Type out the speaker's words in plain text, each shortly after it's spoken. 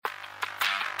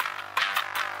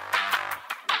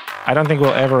I don't think we'll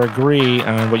ever agree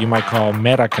on what you might call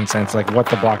meta consensus, like what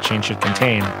the blockchain should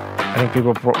contain. I think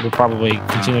people will probably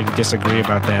continue to disagree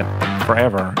about that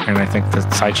forever. And I think the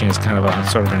sidechain is kind of a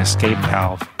sort of an escape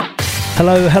valve.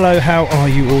 Hello, how are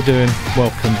you all doing?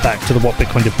 Welcome back to the What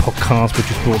Bitcoin Did podcast, which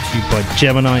is brought to you by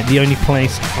Gemini, the only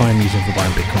place I'm using for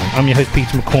buying Bitcoin. I'm your host,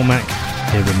 Peter McCormack,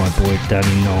 here with my boy,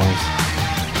 Danny Knowles.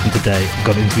 And today, I've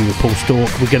got an interview with Paul Stork.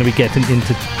 We're going to be getting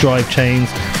into drive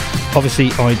chains.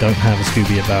 Obviously, I don't have a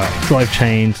Scooby about drive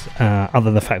chains, other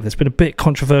than the fact that it's been a bit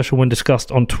controversial when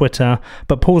discussed on Twitter.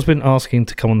 But Paul's been asking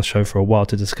to come on the show for a while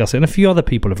to discuss it. And a few other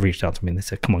people have reached out to me and they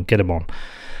said, come on, get him on.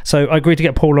 So I agreed to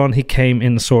get Paul on. He came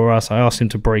in and saw us. I asked him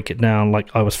to break it down like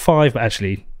I was 5, but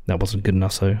actually that wasn't good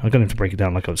enough. So I got him to break it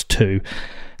down like I was 2.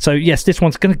 So yes, this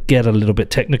one's going to get a little bit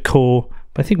technical,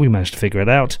 but I think we managed to figure it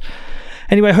out.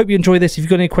 Anyway, I hope you enjoy this. If you've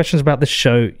got any questions about this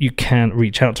show, you can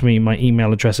reach out to me. My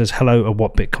email address is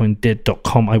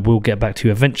hello@whatbitcoindid.com. I will get back to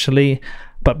you eventually.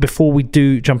 But before we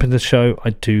do jump into the show, I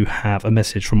do have a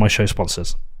message from my show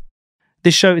sponsors.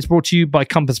 This show is brought to you by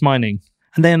Compass Mining.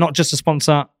 And they are not just a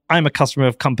sponsor. I'm a customer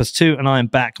of Compass too, and I am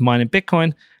back mining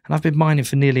Bitcoin. And I've been mining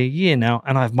for nearly a year now,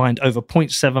 and I've mined over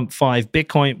 0.75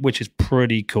 Bitcoin, which is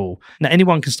pretty cool. Now,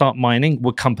 anyone can start mining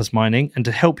with Compass Mining. And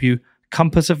to help you,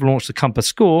 Compass have launched the Compass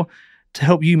Score, to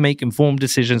help you make informed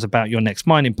decisions about your next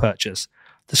mining purchase.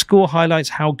 The score highlights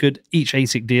how good each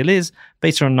ASIC deal is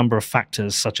based on a number of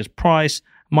factors such as price,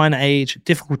 miner age,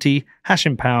 difficulty,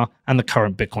 hashing power, and the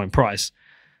current Bitcoin price.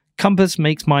 Compass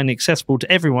makes mining accessible to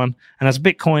everyone, and as a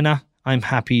Bitcoiner, I'm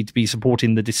happy to be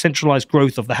supporting the decentralized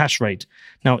growth of the hash rate.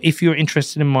 Now, if you're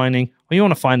interested in mining or you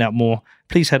want to find out more,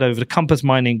 please head over to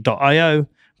compassmining.io,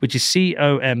 which is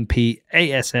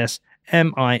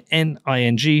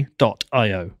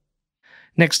COMPASSMINING.io.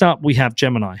 Next up, we have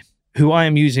Gemini, who I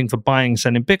am using for buying and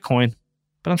selling Bitcoin,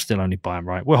 but I'm still only buying,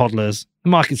 right? We're hodlers. The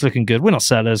market's looking good. We're not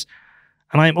sellers.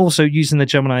 And I am also using the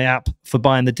Gemini app for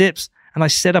buying the dips, and I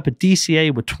set up a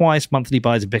DCA with twice monthly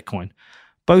buys of Bitcoin.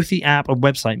 Both the app and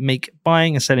website make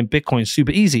buying and selling Bitcoin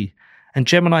super easy, and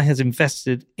Gemini has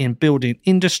invested in building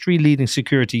industry-leading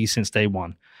security since day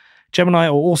one. Gemini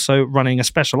are also running a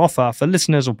special offer for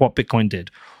listeners of What Bitcoin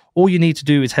Did. All you need to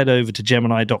do is head over to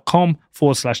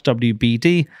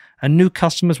gemini.com/WBD, and new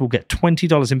customers will get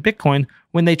 $20 in Bitcoin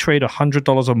when they trade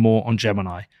 $100 or more on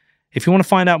Gemini. If you want to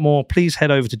find out more, please head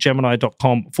over to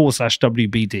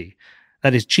gemini.com/WBD.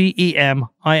 That is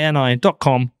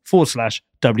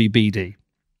GEMINI.com/WBD.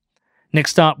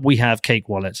 Next up, we have Cake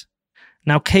Wallet.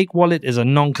 Now, Cake Wallet is a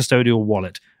non-custodial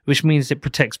wallet, which means it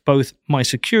protects both my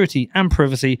security and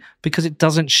privacy because it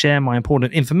doesn't share my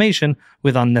important information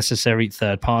with unnecessary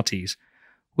third parties.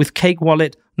 With Cake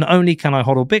Wallet, not only can I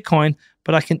hodl Bitcoin,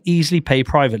 but I can easily pay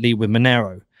privately with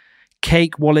Monero.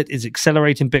 Cake Wallet is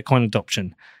accelerating Bitcoin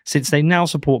adoption, since they now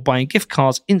support buying gift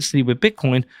cards instantly with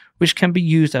Bitcoin, which can be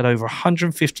used at over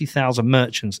 150,000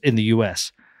 merchants in the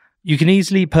US. You can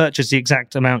easily purchase the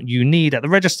exact amount you need at the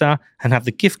register and have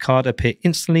the gift card appear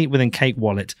instantly within Cake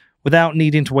Wallet, without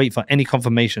needing to wait for any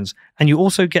confirmations. And you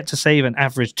also get to save an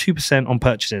average 2% on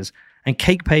purchases. And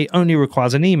CakePay only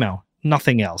requires an email,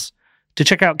 nothing else. To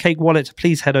check out Cake Wallet,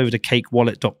 please head over to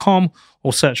cakewallet.com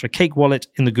or search for Cake Wallet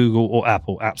in the Google or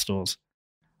Apple app stores.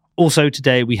 Also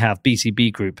today we have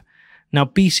BCB Group. Now,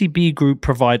 BCB Group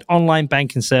provide online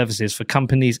banking services for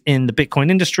companies in the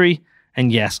Bitcoin industry. And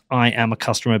yes, I am a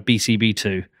customer of BCB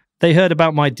too. They heard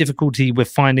about my difficulty with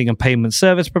finding a payment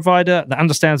service provider that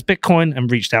understands Bitcoin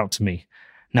and reached out to me.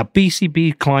 Now,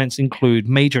 BCB clients include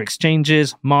major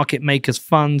exchanges, market makers,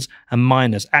 funds, and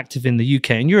miners active in the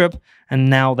UK and Europe, and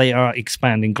now they are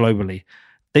expanding globally.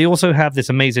 They also have this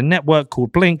amazing network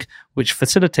called Blink, which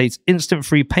facilitates instant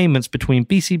free payments between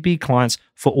BCB clients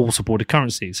for all supported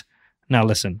currencies. Now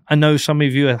listen, I know some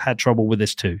of you have had trouble with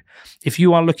this too. If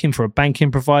you are looking for a banking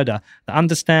provider that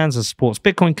understands and supports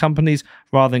Bitcoin companies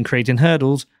rather than creating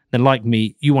hurdles, then like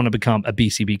me, you want to become a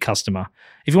BCB customer.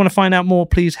 If you want to find out more,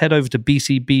 please head over to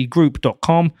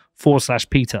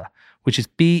bcbgroup.com/Peter, which is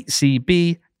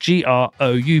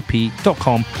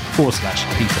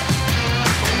bcbgroup.com/Peter.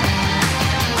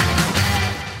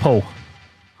 Paul,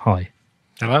 hi.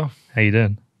 Hello. How you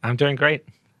doing? I'm doing great.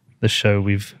 The show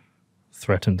we've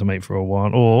threatened to make for a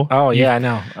while, or I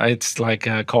know. It's like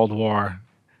a Cold War.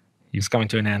 It's coming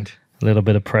to an end. A little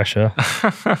bit of pressure,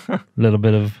 a little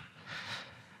bit of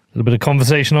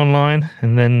conversation online,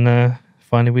 and then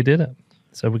finally we did it.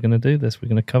 So we're going to do this. We're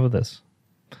going to cover this.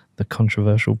 The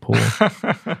controversial Paul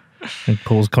and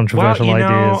Paul's controversial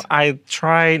ideas. I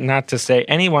try not to say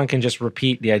anyone can just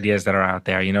repeat the ideas that are out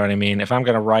there. You know what I mean? If I'm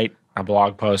going to write a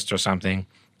blog post or something,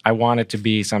 I want it to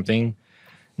be something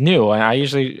new.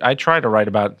 I try to write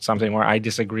about something where I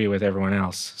disagree with everyone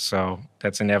else. So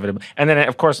that's inevitable. And then,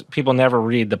 of course, people never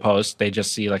read the post. They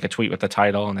just see like a tweet with the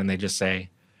title, and then they just say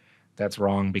that's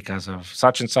wrong because of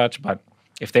such and such. But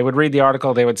if they would read the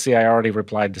article, they would see I already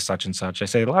replied to such and such. I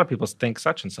say a lot of people think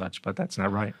such and such, but that's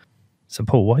not right. So,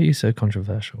 Paul, why are you so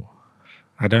controversial?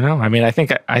 I don't know. I mean, I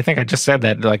think I just said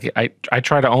that. Like, I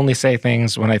try to only say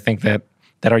things when I think that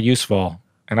are useful.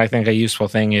 And I think a useful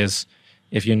thing is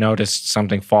if you noticed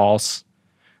something false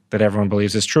that everyone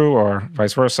believes is true, or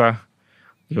vice versa,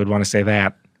 you would want to say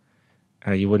that.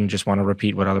 You wouldn't just want to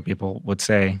repeat what other people would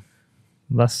say.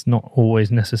 That's not always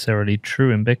necessarily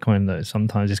true in Bitcoin, though.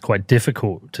 Sometimes it's quite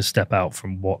difficult to step out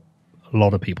from what a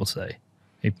lot of people say.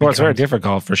 It's very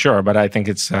difficult for sure, but I think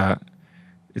there's a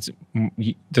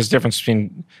difference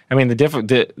between. I mean,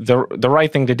 the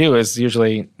right thing to do is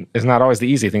not always the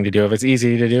easy thing to do. If it's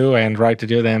easy to do and right to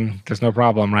do, then there's no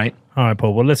problem, right? All right,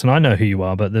 Paul. Well, listen, I know who you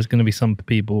are, but there's going to be some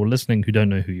people listening who don't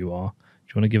know who you are. Do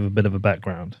you want to give a bit of a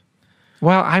background?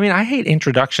 Well, I mean, I hate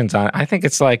introductions on it. I think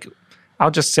it's like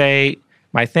I'll just say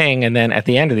my thing, and then at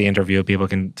the end of the interview, people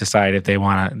can decide if they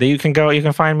want to. You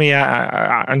can find me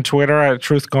on Twitter at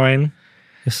TruthCoin.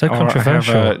 You're so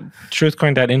controversial.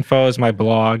 Truthcoin.info is my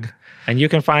blog. And you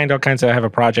can find all kinds of, I have a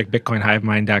project,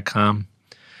 bitcoinhivemind.com.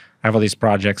 I have all these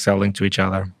projects that link to each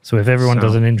other. So if everyone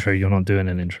does an intro, you're not doing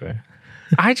an intro.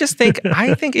 I think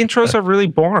intros are really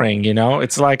boring, you know?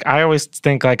 It's like, I always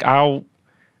think like I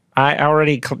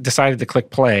already decided to click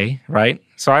play, right?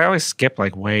 So I always skip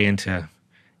like way into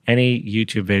any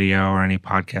YouTube video or any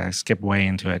podcast, skip way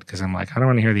into it because I'm like, I don't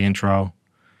want to hear the intro.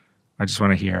 I just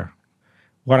want to hear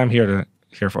what I'm here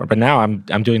for. But now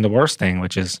I'm doing the worst thing,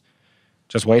 which is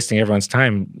just wasting everyone's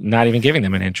time, not even giving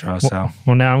them an intro.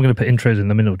 Well, now I'm going to put intros in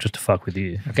the middle just to fuck with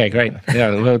you. Okay, great.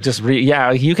 Yeah, we'll just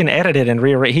you can edit it and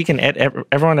rearrange. He can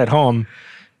everyone at home.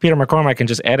 Peter McCormack can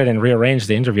just edit and rearrange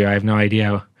the interview. I have no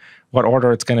idea what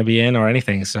order it's going to be in or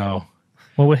anything. So,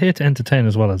 well, we're here to entertain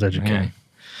as well as educate. Okay.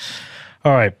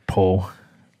 All right, Paul,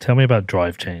 tell me about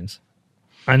drive chains.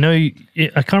 I know I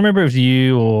can't remember if it was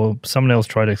you or someone else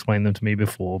tried to explain them to me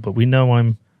before, but we know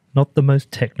I'm not the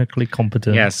most technically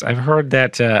competent. Yes, I've heard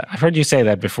that. I've heard you say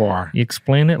that before. You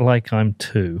explain it like I'm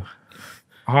two.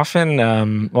 Often,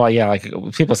 like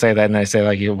people say that, and they say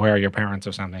like, "Where are your parents?"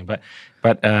 or something. But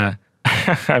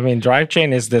I mean, drive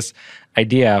chain is this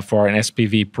idea for an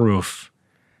SPV proof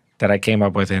that I came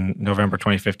up with in November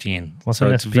 2015. What's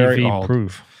an SPV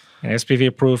proof? An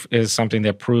SPV proof is something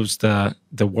that proves the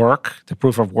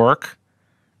proof of work,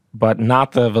 but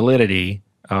not the validity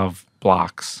of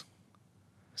blocks.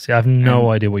 See, I have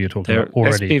no idea what you're talking about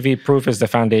already. SPV proof is the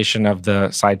foundation of the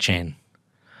sidechain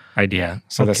idea.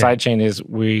 So the sidechain is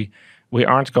we're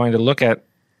not going to look at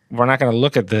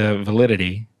the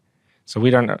validity. So we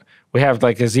have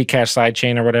like a Zcash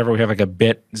sidechain or whatever. We have like a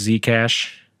bit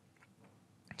Zcash.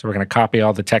 So we're going to copy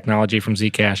all the technology from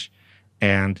Zcash,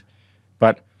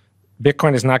 but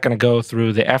Bitcoin is not going to go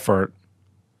through the effort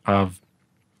of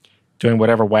doing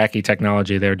whatever wacky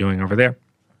technology they're doing over there.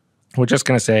 We're just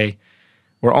going to say,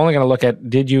 we're only going to look at,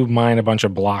 did you mine a bunch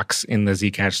of blocks in the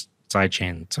Zcash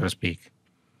sidechain, so to speak?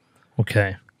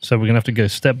 Okay, so we're going to have to go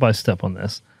step by step on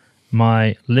this.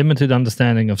 My limited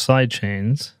understanding of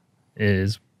sidechains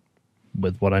is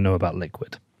with what I know about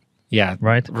Liquid. Yeah,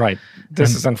 right.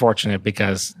 This is unfortunate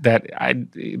because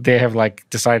they have like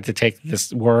decided to take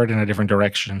this word in a different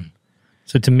direction.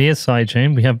 So to me, a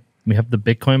sidechain, we have the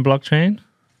Bitcoin blockchain,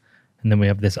 and then we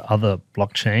have this other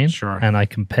blockchain. Sure. And I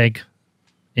can peg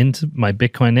into my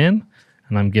Bitcoin in,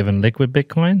 and I'm given Liquid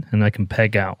Bitcoin, and I can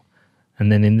peg out.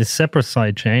 And then in this separate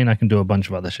sidechain, I can do a bunch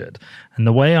of other shit. And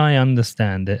the way I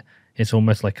understand it, it's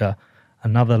almost like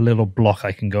another little block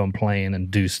I can go and play in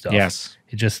and do stuff. Yes.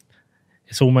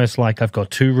 It's almost like I've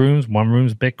got two rooms. One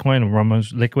room's Bitcoin and one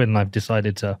room's Liquid, and I've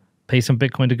decided to pay some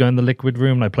Bitcoin to go in the Liquid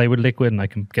room, and I play with Liquid, and I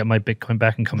can get my Bitcoin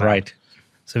back and come out. Right.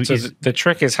 So the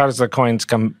trick is, how does the coins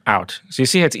come out? So you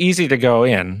see, it's easy to go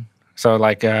in. So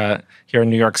like here in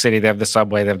New York City, they have the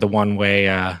subway. They have the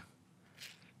one-way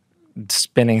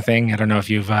spinning thing. I don't know if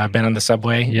you've been on the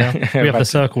subway. Yeah, we have the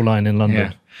Circle Line in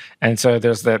London. Yeah. And so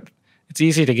there's that. It's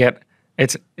easy to get.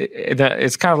 It's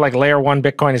kind of like layer one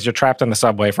Bitcoin is you're trapped on the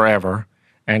subway forever,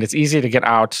 and it's easy to get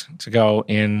out to go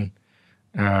in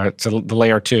to the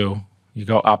layer two. You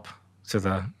go up to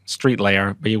the street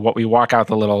layer, but you walk out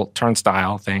the little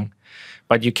turnstile thing,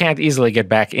 but you can't easily get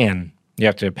back in. You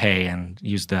have to pay and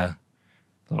use the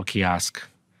little kiosk.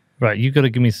 Right. You got to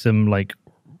give me some like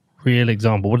real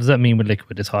example. What does that mean with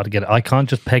Liquid? It's hard to get it. I can't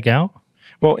just peg out.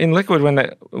 Well, in Liquid,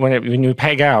 when you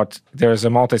peg out, there's a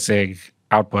multisig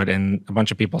output, and a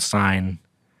bunch of people sign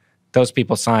those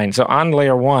people sign. So on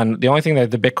layer 1, the only thing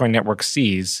that the Bitcoin network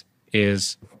sees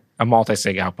is a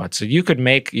multi-sig output. So you could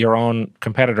make your own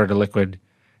competitor to Liquid,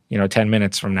 10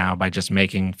 minutes from now by just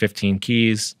making 15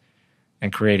 keys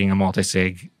and creating a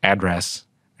multi-sig address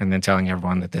and then telling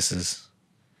everyone that this is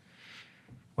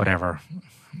whatever.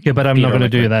 Yeah, but I'm not going to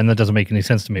do that, and that doesn't make any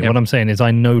sense to me. Yep. What I'm saying is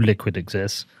I know Liquid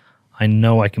exists. I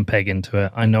know I can peg into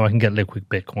it. I know I can get Liquid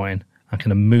Bitcoin. I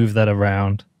can move that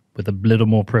around with a little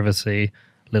more privacy,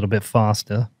 a little bit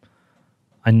faster.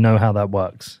 I know how that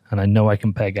works, and I know I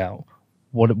can peg out.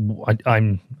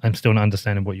 I'm still not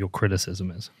understanding what your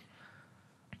criticism is.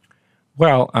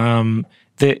 Well,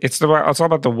 it's all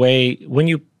about the way when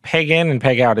you peg in and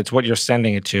peg out. It's what you're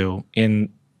sending it to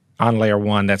on layer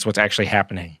 1. That's what's actually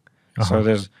happening. Uh-huh. So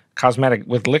there's cosmetic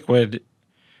with Liquid.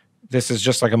 This is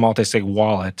just like a multi-sig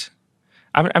wallet.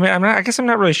 I guess I'm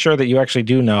not really sure that you actually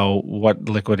do know what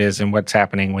Liquid is and what's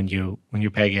happening when you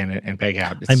peg in and peg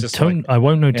out. I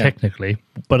won't know technically,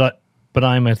 but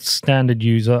I'm a standard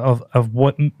user of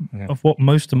what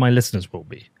most of my listeners will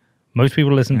be. Most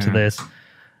people listen to this.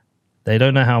 They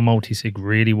don't know how multi-sig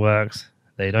really works.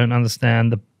 They don't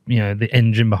understand the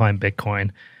engine behind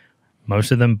Bitcoin.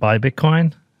 Most of them buy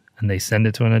Bitcoin and they send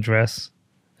it to an address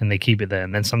and they keep it there.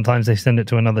 And then sometimes they send it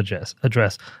to another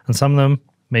address. And some of them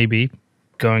maybe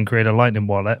go and create a Lightning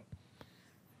wallet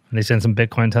and they send some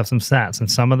Bitcoin to have some sats.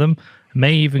 And some of them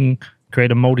may even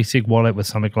create a multi-sig wallet with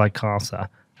something like Casa.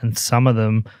 And some of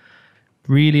them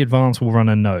really advanced will run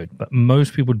a node. But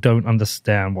most people don't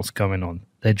understand what's going on.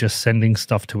 They're just sending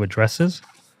stuff to addresses.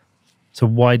 So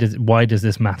why does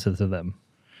this matter to them?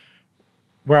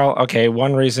 Well, okay,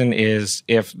 one reason is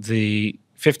if the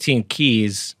 15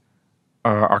 keys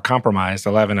are compromised,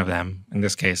 11 of them in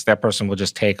this case, that person will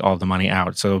just take all the money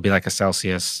out. So it'll be like a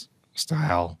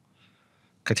Celsius-style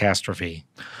catastrophe.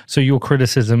 So your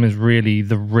criticism is really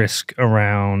the risk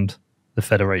around the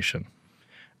Federation.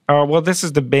 Well, this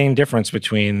is the main difference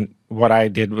between what I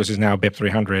did, which is now BIP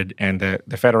 300, and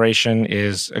the Federation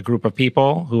is a group of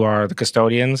people who are the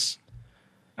custodians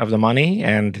of the money,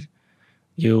 and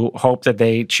you hope that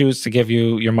they choose to give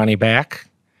you your money back,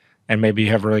 and maybe you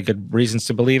have really good reasons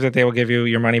to believe that they will give you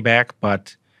your money back.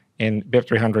 But in BIP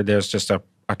 300, there's just a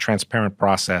transparent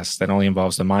process that only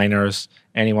involves the miners.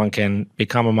 Anyone can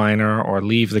become a miner or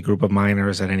leave the group of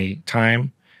miners at any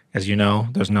time. As you know,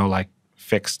 there's no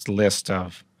fixed list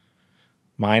of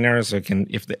miners.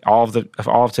 If all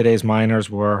of today's miners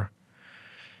were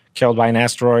killed by an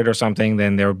asteroid or something,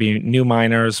 then there would be new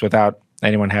miners without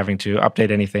anyone having to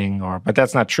update anything. But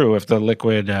that's not true. If the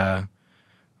Liquid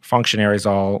functionaries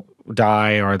all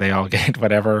die or they all get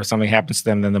whatever, something happens to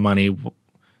them, then the money,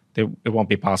 it won't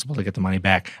be possible to get the money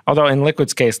back. Although in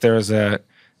Liquid's case, there's a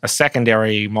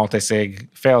secondary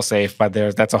multi-sig failsafe, but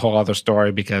that's a whole other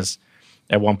story because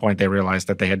at one point they realized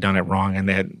that they had done it wrong and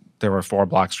there were 4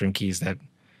 blockstream keys that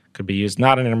could be used.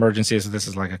 Not in an emergency, so this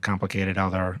is like a complicated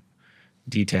other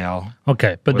detail.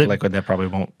 Okay, but with Liquid that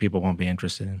probably people won't be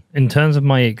interested in. In terms of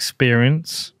my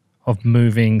experience of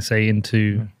moving, say,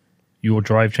 into your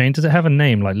drive chain, does it have a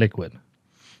name like Liquid?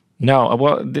 No.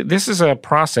 Well, this is a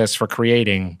process for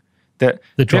creating the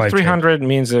drive. BIP 300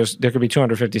 means there could be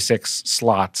 256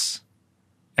 slots,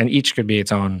 and each could be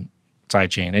its own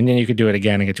sidechain. And then you could do it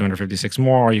again and get 256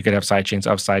 more, or you could have sidechains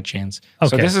of sidechains. Okay.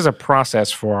 So this is a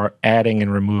process for adding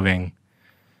and removing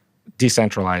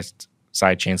decentralized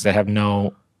sidechains that have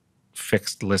no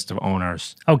fixed list of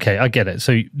owners. Okay, I get it.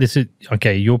 So this is,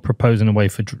 you're proposing a way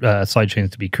for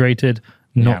sidechains to be created,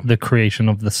 not the creation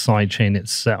of the sidechain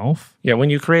itself. Yeah, when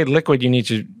you create Liquid, you need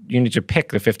to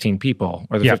pick the 15 people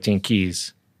or the 15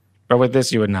 keys. But with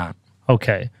this, you would not.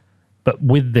 Okay. But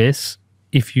with this,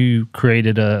 if you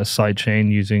created a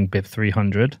sidechain using BIP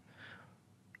 300,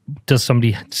 does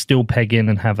somebody still peg in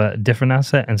and have a different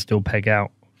asset and still peg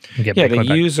out and get Bitcoin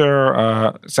the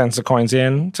user sends the coins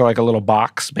in to like a little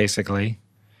box, basically,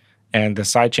 and the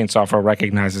sidechain software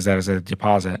recognizes that as a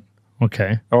deposit.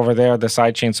 Okay. Over there, the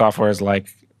sidechain software is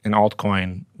like an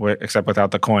altcoin, except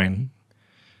without the coin.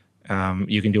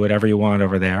 You can do whatever you want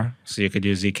over there. So you could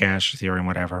use Zcash, Ethereum,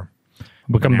 whatever.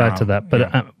 We'll come back to that.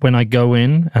 But when I go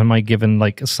in, am I given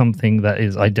like something that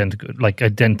is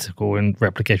identical in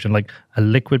replication? Like a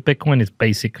Liquid Bitcoin is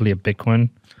basically a Bitcoin?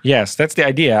 Yes, that's the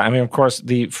idea. I mean, of course,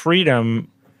 the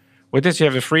freedom, with this, you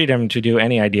have the freedom to do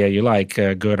any idea you like,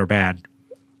 good or bad.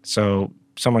 So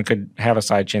someone could have a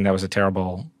sidechain that was a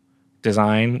terrible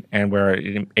design and where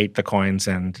it ate the coins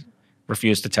and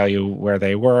refused to tell you where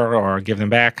they were or give them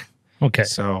back. Okay.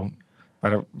 So,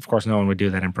 but of course, no one would do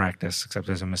that in practice except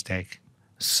as a mistake.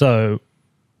 So,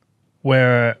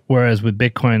 whereas with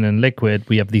Bitcoin and Liquid,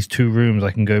 we have these two rooms I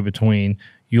can go between.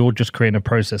 You're just creating a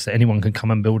process that anyone can come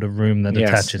and build a room that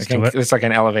attaches to it. It's like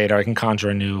an elevator. I can conjure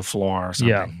a new floor or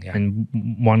something. Yeah, and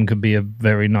one could be a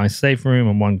very nice safe room,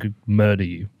 and one could murder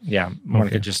you. Yeah, one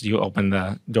could just, you open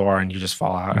the door and you just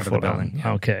fall out of the building.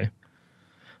 Yeah. Okay,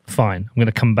 fine. I'm going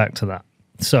to come back to that.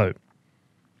 So,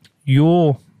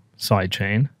 your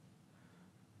sidechain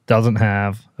doesn't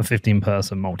have a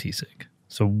 15-person multi-sig.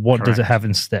 So what does it have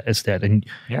instead? And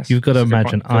you've got to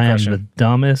imagine, I am the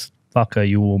dumbest fucker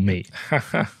you will meet.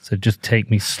 So just take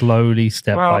me slowly,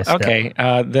 step by step. Okay.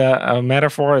 The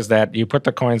metaphor is that you put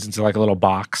the coins into like a little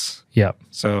box. Yeah.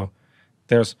 So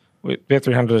there's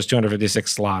BIP300, there's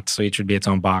 256 slots, so each would be its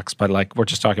own box. But like we're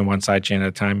just talking one sidechain at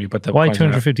a time. You put the why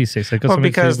 256? Well,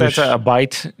 because that's a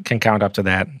byte can count up to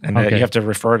that, and you have to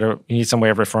refer to. You need some way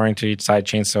of referring to each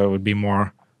sidechain, so it would be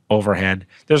more overhead.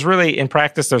 There's really, in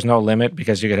practice, there's no limit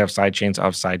because you could have sidechains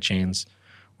of sidechains,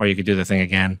 or you could do the thing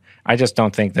again. I just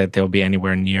don't think that they'll be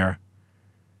anywhere near.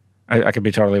 I could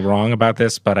be totally wrong about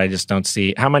this, but I just don't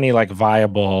see how many like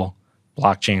viable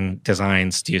blockchain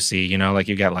designs do you see? You know, like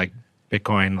you got like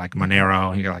Bitcoin, like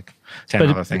Monero, you got like 10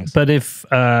 other things. But if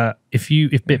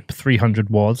BIP300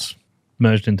 was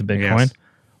merged into Bitcoin,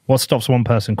 what stops one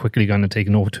person quickly going to take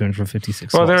all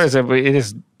 256 Well, slots? it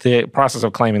is the process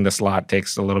of claiming the slot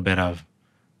takes a little bit of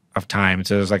time.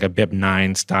 So there's like a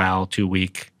BIP9 style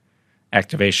 2-week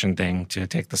activation thing to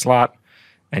take the slot.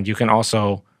 And you can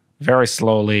also very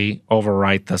slowly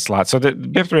overwrite the slot. So the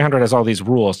BIP300 has all these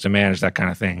rules to manage that kind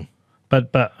of thing.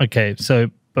 But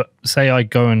say I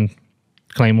go and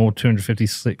claim all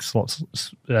 256 slots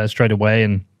straight away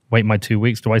and wait my 2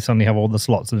 weeks, do I suddenly have all the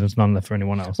slots and there's none left for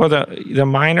anyone else? Well, the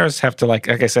miners have to like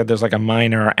I said, there's like a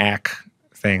miner ACK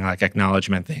thing, like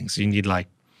acknowledgement thing. So you need like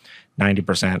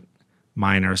 90%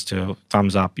 miners to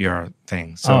thumbs up your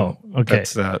thing. So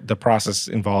that's the process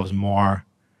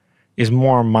is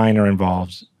more miner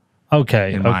involved.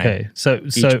 Okay. So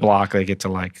each block they get to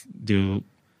like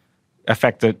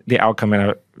affect the outcome in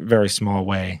a very small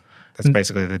way. That's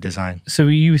basically the design. So are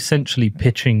you essentially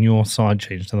pitching your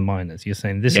sidechain to the miners? You're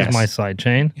saying, this is my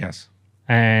sidechain? Yes.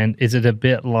 And is it a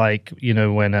bit like,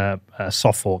 when a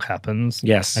soft fork happens?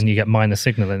 Yes. And you get miner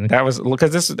signaling? That was,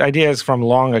 because this idea is from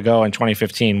long ago in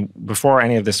 2015, before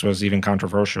any of this was even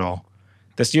controversial.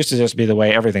 This used to just be the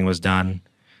way everything was done.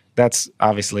 That's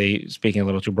obviously speaking a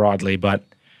little too broadly, but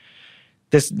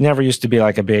this never used to be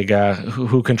like a big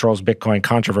who controls Bitcoin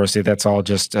controversy. That's all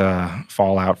just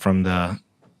fallout from the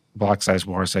block size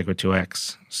war,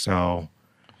 SegWit2x. So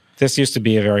this used to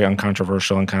be a very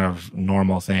uncontroversial and kind of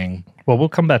normal thing. Well, we'll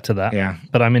come back to that. Yeah.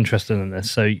 But I'm interested in this.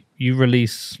 So you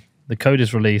release, the code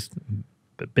is released,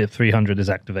 but BIP300 is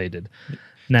activated.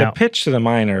 Now, the pitch to the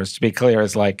miners, to be clear,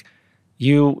 is like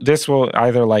this will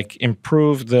either like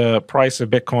improve the price of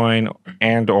Bitcoin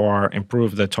and or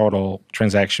improve the total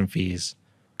transaction fees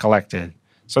collected.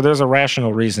 So there's a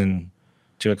rational reason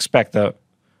to expect that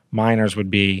miners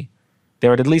they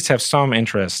would at least have some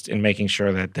interest in making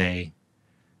sure that they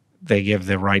give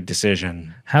the right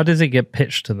decision. How does it get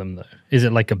pitched to them, though? Is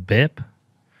it like a BIP?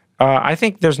 I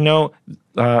think there's no...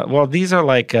 these are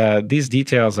like... these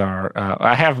details are...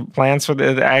 I have plans for...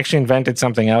 I actually invented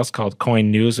something else called Coin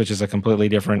News, which is a completely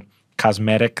different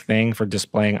cosmetic thing for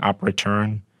displaying op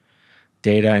return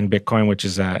data in Bitcoin, which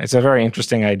is it's a very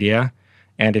interesting idea,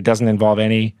 and it doesn't involve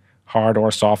any hard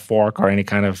or soft fork or any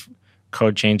kind of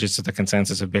code changes to the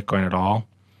consensus of Bitcoin at all.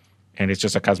 And it's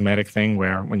just a cosmetic thing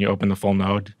where when you open the full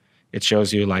node, it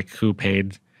shows you like who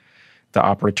paid the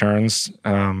op returns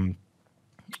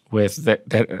with that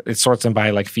it sorts them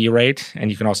by like fee rate.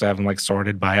 And you can also have them like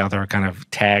sorted by other kind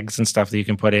of tags and stuff that you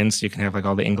can put in. So you can have like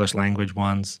all the English language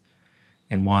ones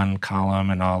in one column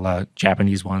and all the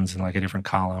Japanese ones in like a different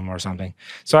column or something.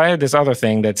 So I had this other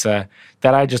thing that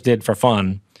I just did for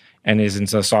fun, and is in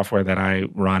the software that I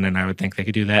run, and I would think they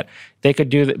could do that. They could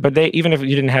do that, but even if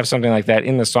you didn't have something like that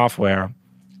in the software,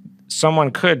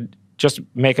 someone could just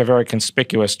make a very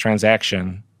conspicuous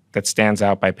transaction that stands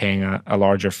out by paying a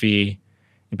larger fee,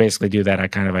 and basically do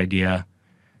that kind of idea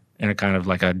in a kind of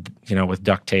like with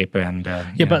duct tape and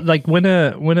but like when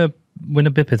a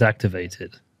BIP is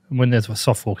activated, when there's a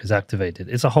soft fork is activated,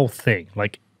 it's a whole thing.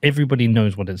 Like everybody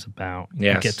knows what it's about.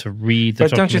 Yes. You get to read the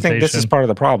But don't you think this is part of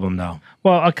the problem, though?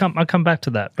 Well, I'll come back to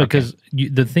that because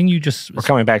the thing you just... We're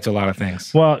coming back to a lot of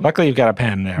things. Well, luckily you've got a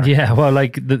pen there. Yeah, well,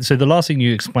 so the last thing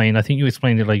you explained, I think you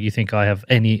explained it like you think I have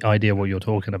any idea what you're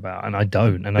talking about, and I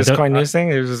don't. And this Coin News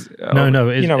thing? It was, no.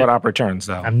 You know what op returns,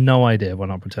 though. I have no idea what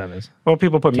op return is. Well,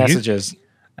 people put messages.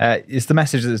 It's the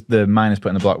message that the miners put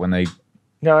in the block when they...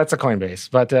 No, that's a Coinbase.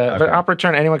 But op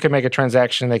return, anyone can make a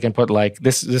transaction. They can put like,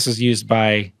 this is used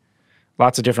by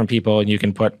lots of different people, and you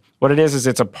can put, what it is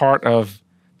it's a part of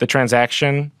the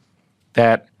transaction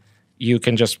that you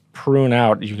can just prune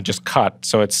out, you can just cut.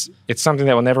 So it's something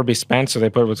that will never be spent. So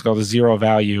they put what's called a zero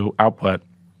value output.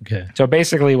 Okay. So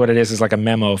basically what it is like a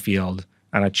memo field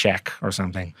on a check or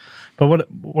something. But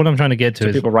what I'm trying to get to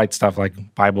is People write stuff like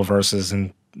Bible verses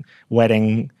and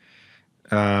wedding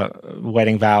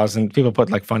vows, and people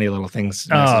put like funny little things.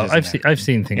 I've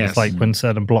seen things Yes. like when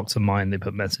certain blocks of mine, they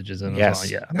put messages in. Yes,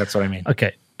 as well. Yeah. that's what I mean.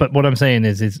 Okay, but what I'm saying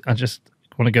is I just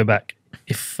want to go back.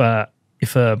 If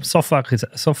a soft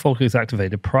fork is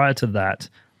activated prior to that,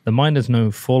 the miners know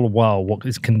full well what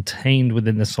is contained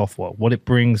within the software, what it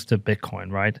brings to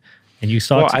Bitcoin, right? And you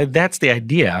start. Well, that's the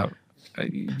idea. Do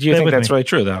you Bear think with that's me. really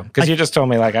true, though? Because you just told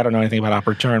me, like, I don't know anything about op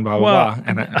return, blah, blah, blah,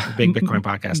 and I'm a big Bitcoin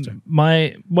podcaster.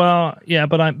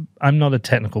 But I'm not a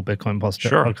technical Bitcoin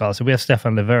Sure. podcaster. We have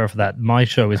Stefan Livera for that. My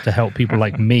show is to help people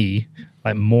like me,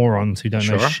 like morons who don't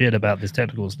know Sure. shit about this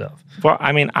technical stuff. Well,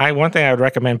 I mean, one thing I would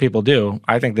recommend people do,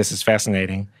 I think this is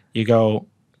fascinating. You go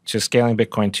to Scaling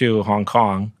Bitcoin 2 Hong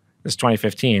Kong, this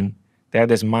 2015, they had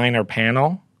this miner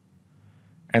panel,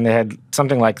 and they had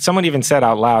something like, someone even said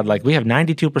out loud, like, we have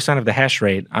 92% of the hash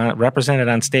rate represented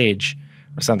on stage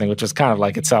or something, which was kind of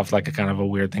like itself, like a kind of a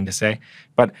weird thing to say.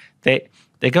 But it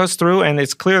goes through, and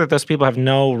it's clear that those people have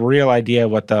no real idea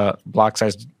what the block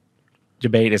size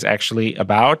debate is actually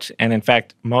about. And in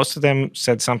fact, most of them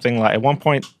said something like, at one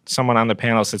point, someone on the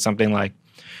panel said something like,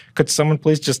 could someone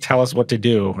please just tell us what to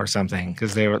do or something?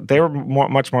 Because they were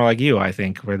much more like you, I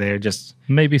think, where they're just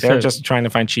just trying to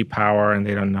find cheap power and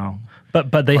they don't know.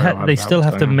 But they still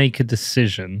have to make a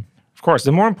decision. Of course,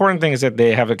 the more important thing is that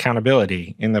they have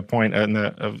accountability in the point of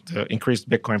the increased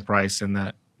Bitcoin price and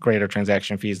the greater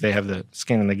transaction fees. They have the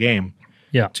skin in the game.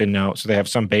 Yeah. To know, so they have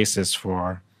some basis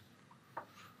for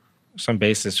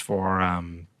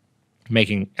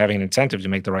having an incentive to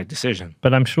make the right decision.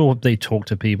 But I'm sure they talk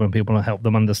to people and people will help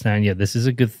them understand, yeah, this is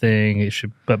a good thing. It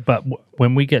should, but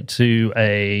when we get to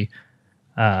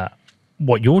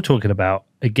what you're talking about,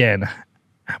 again,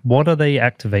 what are they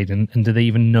activating, and do they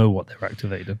even know what they're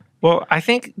activating? Well, I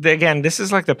think, again, this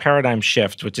is like the paradigm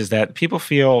shift, which is that people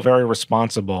feel very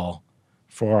responsible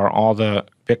for all the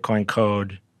Bitcoin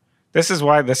code. This is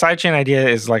why the sidechain idea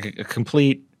is like a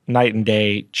complete night and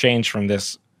day change from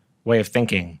this way of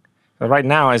thinking. But right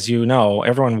now, as you know,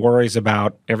 everyone worries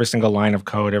about every single line of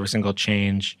code, every single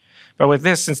change. But with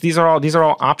this, since these are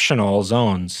all optional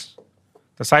zones,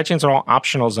 the sidechains are all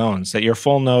optional zones that your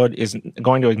full node is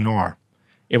going to ignore.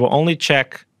 It will only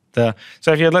check so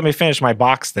if you let me finish my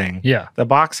box thing. Yeah. The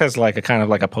box has like a kind of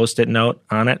like a Post-it note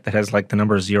on it that has like the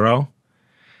number 0.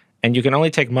 And you can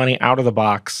only take money out of the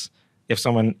box if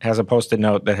someone has a Post-it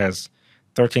note that has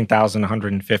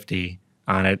 13,150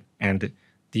 on it. And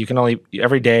you can only,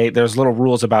 every day, there's little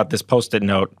rules about this Post-it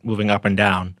note moving up and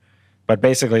down. But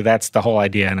basically, that's the whole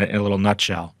idea in a little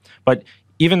nutshell. But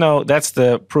even though that's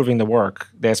the proving the work,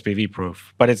 the SPV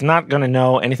proof, but it's not going to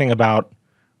know anything about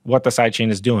what the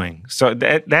sidechain is doing. So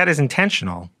that is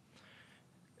intentional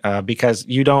because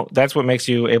that's what makes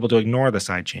you able to ignore the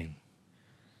sidechain.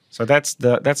 So that's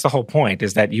the whole point,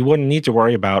 is that you wouldn't need to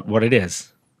worry about what it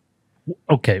is.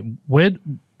 Okay, where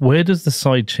does the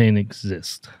sidechain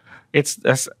exist?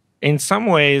 In some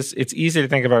ways, it's easy to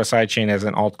think about a sidechain as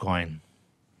an altcoin.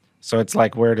 So it's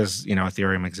like, where does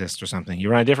Ethereum exist or something? You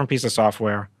run a different piece of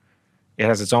software. It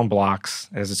has its own blocks.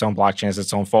 It has its own blockchain. It has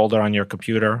its own folder on your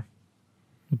computer.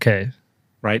 Okay.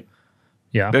 Right?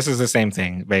 Yeah. This is the same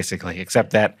thing, basically,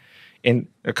 except that in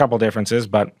a couple differences.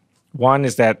 But one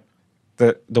is that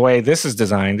the way this is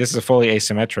designed, this is a fully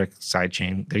asymmetric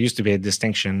sidechain. There used to be a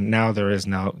distinction. Now there is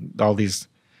no. All these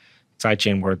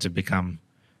sidechain words have become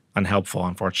unhelpful,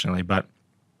 unfortunately. But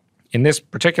in this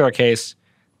particular case,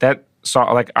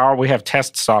 we have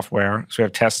test software, so we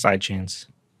have test sidechains.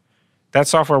 That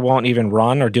software won't even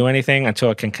run or do anything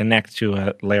until it can connect to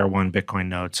a layer 1 Bitcoin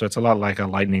node. So it's a lot like a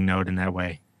Lightning node in that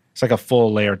way. It's like a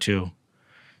full layer 2.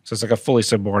 So it's like a fully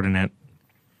subordinate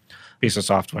piece of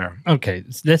software. Okay,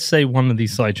 let's say one of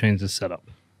these sidechains is set up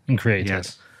and created.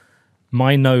 Yes.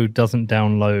 My node doesn't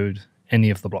download any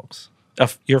of the blocks.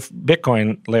 Your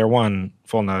Bitcoin layer 1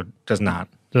 full node does not.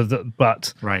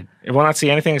 But Right. It will not see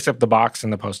anything except the box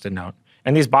and the Post-it note.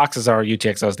 And these boxes are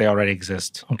UTXOs. They already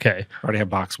exist. okay, Already have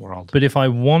Box World. but if I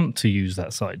want to use that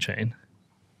sidechain,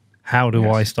 how do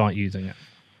Yes. I start using it?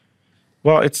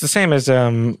 Well, it's the same as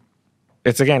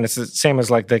it's the same as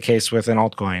like the case with an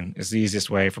altcoin. It's the easiest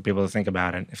way for people to think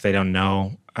about it if they don't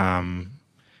know,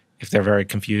 if they're very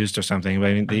confused or something.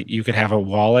 I mean, you could have a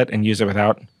wallet and use it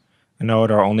without a node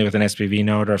or only with an SPV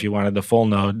node, or if you wanted the full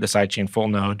node, the sidechain full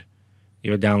node, you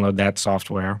would download that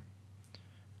software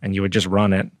and you would just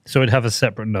run it. So it'd have a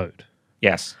separate node.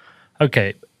 Yes.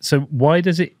 Okay, So why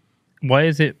is it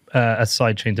a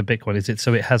sidechain to Bitcoin? Is it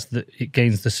so it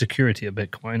gains the security of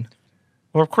Bitcoin?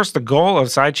 Well, of course, the goal of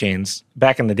sidechains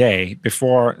back in the day,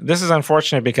 before this is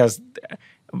unfortunate because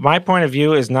my point of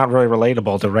view is not really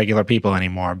relatable to regular people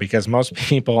anymore because most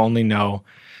people only know.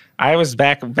 I was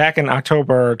back in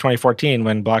October 2014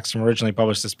 when Blockstream originally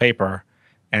published this paper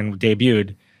and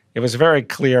debuted. It was very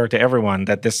clear to everyone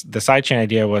that the sidechain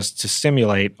idea was to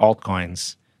simulate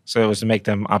altcoins. So it was to make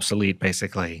them obsolete,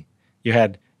 basically. You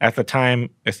had, at the time,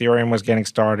 Ethereum was getting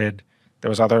started. There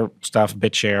was other stuff,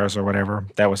 BitShares or whatever.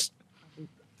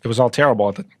 It was all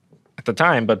terrible at the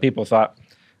time, but people thought,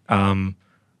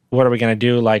 what are we going to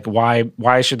do? Like,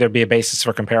 why should there be a basis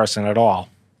for comparison at all?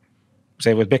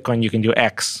 Say with Bitcoin, you can do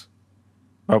X.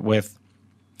 But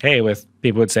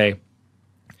people would say,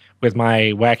 with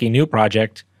my wacky new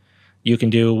project, you can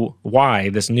do Y,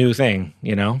 this new thing,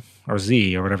 or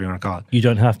Z, or whatever you want to call it. You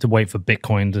don't have to wait for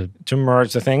Bitcoin to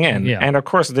merge the thing in. Yeah. And of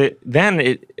course,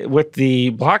 with the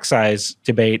block size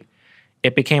debate,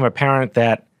 it became apparent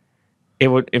that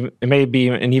it may be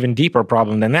an even deeper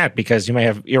problem than that because you may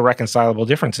have irreconcilable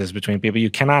differences between people.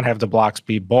 You cannot have the blocks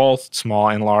be both small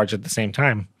and large at the same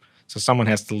time. So someone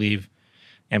has to leave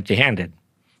empty-handed.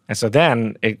 And so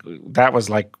then that was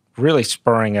like really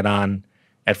spurring it on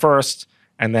at first.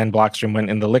 And then Blockstream went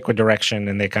in the liquid direction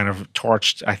and they kind of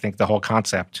torched, I think, the whole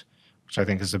concept, which I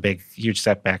think is a huge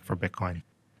setback for Bitcoin.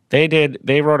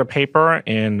 They wrote a paper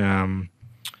in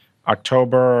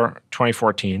October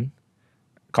 2014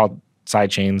 called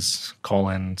Sidechains,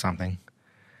 something.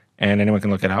 And anyone can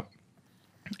look it up.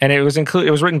 And it was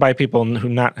written by people who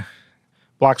not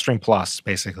Blockstream Plus,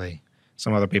 basically.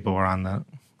 Some other people were on the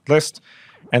list.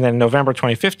 And then in November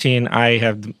 2015, I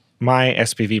have my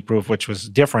SPV proof, which was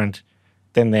different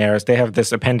than theirs. They have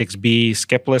this Appendix B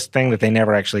skip list thing that they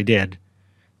never actually did.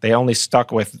 They only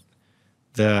stuck with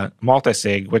the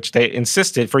multisig, which they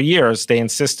insisted for years,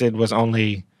 was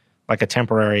only like a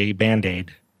temporary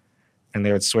Band-Aid. And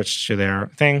they would switch to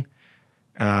their thing.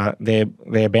 They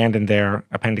abandoned their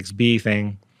Appendix B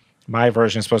thing. My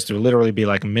version is supposed to literally be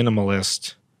like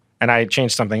minimalist. And I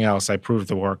changed something else. I proved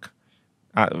the work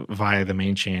via the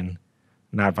main chain,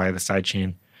 not via the side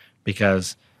chain,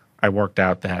 because I worked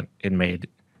out that it made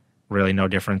really no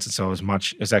difference. And so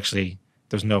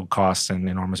there's no costs and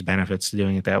enormous benefits to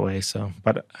doing it that way. So,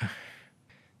 but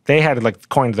they had like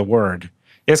coined the word.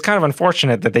 It's kind of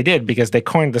unfortunate that they did because they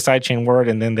coined the sidechain word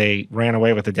and then they ran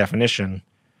away with the definition.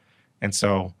 And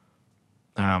so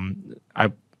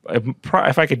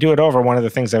if I could do it over, one of the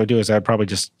things I would do is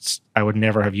I would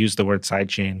never have used the word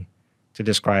sidechain to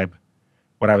describe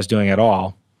what I was doing at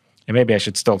all. And maybe I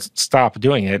should still stop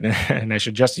doing it and I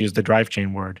should just use the drive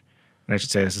chain word. And I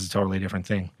should say this is a totally different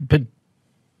thing. But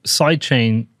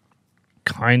sidechain,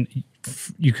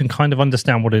 you can kind of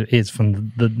understand what it is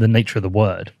from the nature of the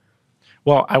word.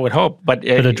 Well, I would hope, but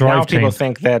now people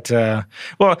think that. I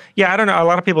don't know. A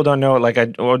lot of people don't know. Like,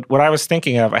 what I was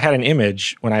thinking of, I had an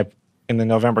image in the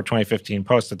November 2015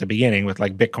 post at the beginning with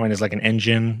like Bitcoin is like an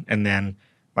engine, and then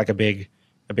like a big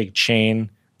chain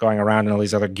going around and all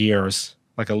these other gears,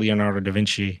 like a Leonardo da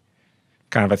Vinci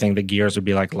kind of a thing. The gears would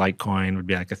be like Litecoin, would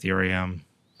be like Ethereum.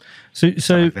 So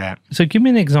like that. So give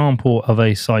me an example of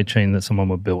a sidechain that someone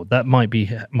would build. That might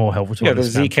be more helpful to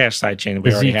understand. The Zcash sidechain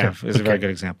we already have is a very good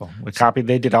example.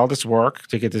 They did all this work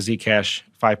to get the Zcash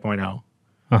 5.0.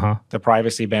 Uh-huh. The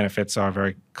privacy benefits are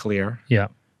very clear. Yeah.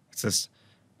 It's this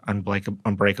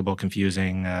unbreakable,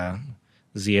 confusing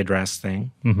Z address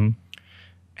thing. Mm-hmm.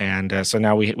 And so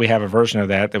now we have a version of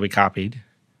that we copied.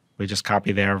 We just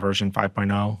copy their version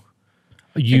 5.0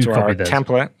 into our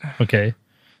template. Okay.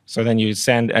 So then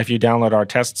if you download our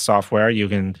test software, you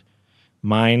can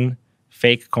mine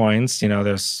fake coins,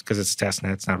 because it's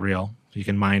testnet, it's not real. You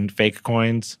can mine fake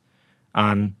coins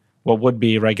on what would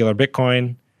be regular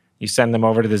Bitcoin. You send them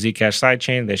over to the Zcash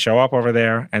sidechain, they show up over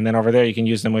there, and then over there you can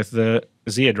use them with the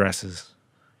Z addresses.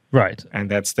 Right. And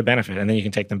that's the benefit, and then you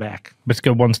can take them back. Let's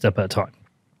go one step at a time.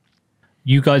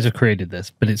 You guys have created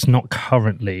this, but it's not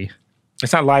currently...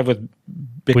 It's not live with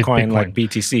Bitcoin like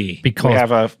BTC.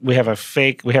 Because we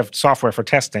have software for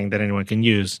testing that anyone can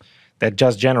use that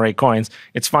does generate coins.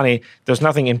 It's funny, there's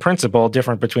nothing in principle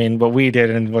different between what we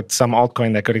did and what some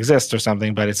altcoin that could exist or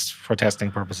something, but it's for testing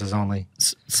purposes only.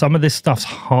 Some of this stuff's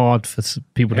hard for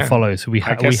people to follow, so we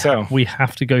have to go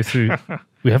through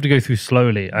we have to go through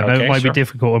slowly. I know it might be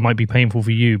difficult, it might be painful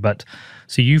for you, but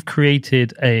so you've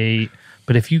created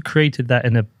but if you created that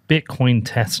in a Bitcoin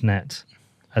testnet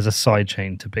as a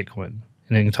sidechain to Bitcoin,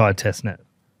 an entire testnet.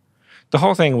 The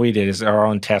whole thing we did is our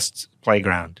own test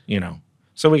playground,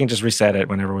 so we can just reset it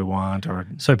whenever we want.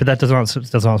 But that doesn't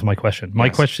answer my question. My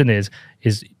question is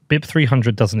BIP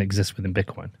 300 doesn't exist within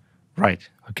Bitcoin. Right.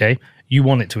 Okay, you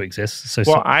want it to exist. So,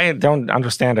 Well, I don't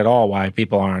understand at all why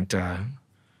people aren't,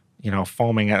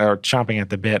 foaming or chomping at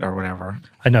the bit or whatever.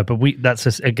 I know, but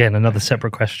that's again another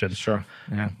separate question. Sure.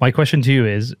 Yeah. My question to you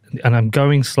is, and I'm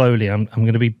going slowly. I'm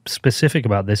going to be specific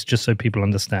about this just so people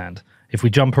understand. If we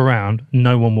jump around,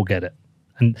 no one will get it.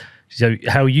 And so,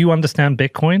 how you understand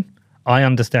Bitcoin, I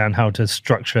understand how to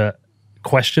structure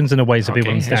questions in a way so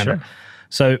people understand it.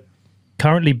 So,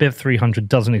 currently, BIP 300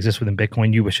 doesn't exist within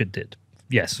Bitcoin. You wish it did.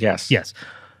 Yes. Yes.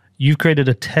 You've created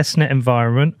a testnet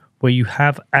environment where you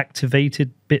have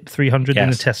activated BIP 300 in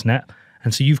the testnet.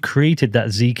 And so you've created that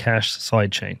Zcash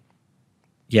sidechain.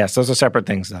 Yes, those are separate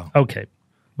things, though. Okay.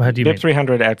 Well, how do you mean? BIP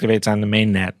 300 activates on the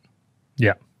main net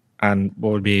Yeah. on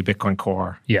what would be Bitcoin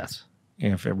Core Yes.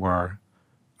 if it were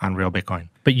on real Bitcoin.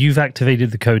 But you've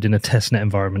activated the code in a testnet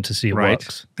environment to see it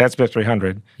works. That's BIP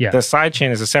 300. Yeah. The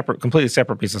sidechain is a completely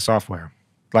separate piece of software,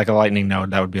 like a Lightning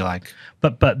node. That would be like.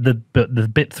 But the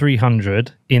BIP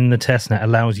 300 in the testnet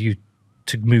allows you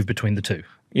to move between the two.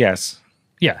 Yes.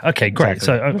 Yeah. Okay. Great.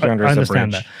 Exactly. So I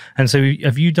understand that. And so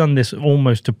have you done this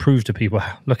almost to prove to people,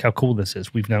 look how cool this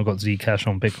is? We've now got Zcash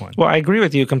on Bitcoin. Well, I agree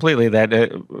with you completely that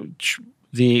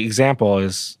the example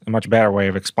is a much better way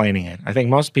of explaining it. I think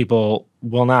most people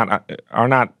are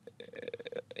not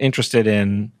interested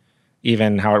in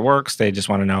even how it works. They just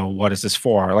want to know, what is this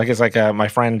for? Like, it's like my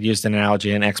friend used an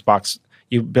analogy in Xbox.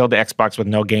 You build the Xbox with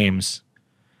no games,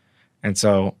 and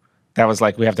so that was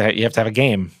like you have to have a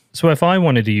game. So if I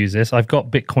wanted to use this, I've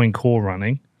got Bitcoin Core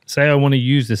running. Say I want to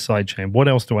use this sidechain. What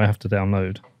else do I have to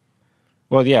download?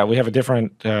 Well, yeah, we have a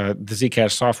different. The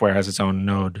Zcash software has its own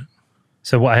node.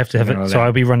 So what I have to have so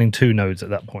I'll be running 2 nodes at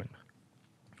that point.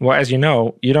 Well, as you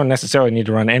know, you don't necessarily need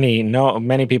to run any. No,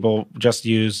 many people just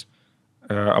use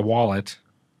a wallet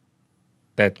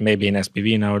that may be an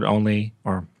SPV node only,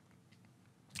 or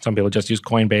some people just use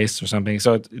Coinbase or something.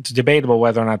 So it's debatable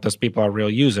whether or not those people are real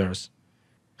users.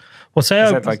 Well, say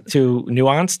is that like too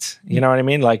nuanced? You know what I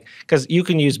mean? Like, because you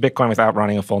can use Bitcoin without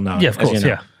running a full node. Yeah, of course. As you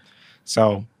know. Yeah.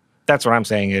 So that's what I'm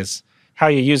saying is how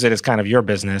you use it is kind of your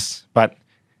business, but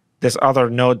this other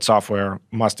node software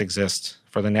must exist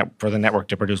for the network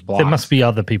to produce blocks. There must be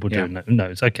other people doing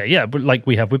nodes. Okay, yeah, but like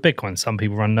we have with Bitcoin, some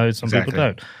people run nodes, some people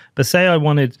don't. But say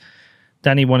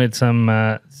Danny wanted some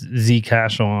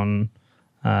Zcash from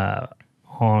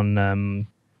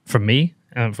me,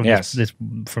 from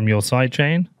your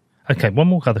sidechain. Okay, one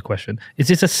more other question. Is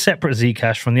this a separate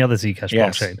Zcash from the other Zcash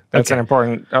blockchain? That's an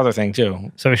important other thing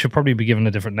too. So it should probably be given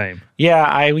a different name. Yeah,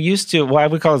 I used to. Well,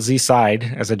 we call it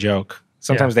Zside as a joke.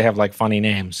 Sometimes they have like funny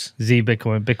names.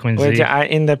 Bitcoin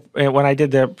Z. When I did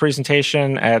the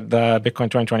presentation at the Bitcoin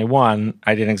 2021,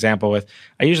 I did an example with.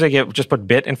 I usually just put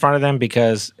bit in front of them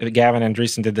because Gavin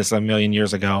Andreessen did this a million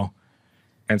years ago.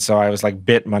 And so I was like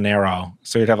Bit Monero.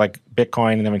 So we'd have like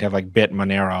Bitcoin, and then we'd have like Bit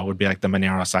Monero would be like the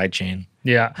Monero sidechain.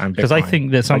 Yeah, because I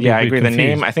think there's something. Yeah, I agree.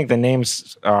 I think the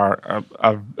names are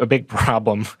a big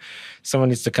problem. Someone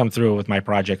needs to come through with my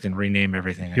project and rename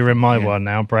everything. You're in my world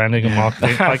now, branding and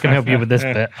marketing. I can help you with this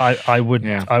bit. I would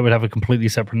have a completely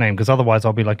separate name because otherwise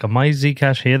I'll be like, am my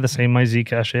Zcash here the same my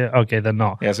Zcash here? Okay, they're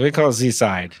not. Yeah, so we call it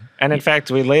Zside, and in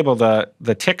fact we label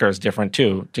the tickers different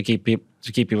too to keep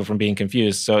people from being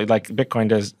confused. So like Bitcoin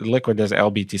does, Liquid does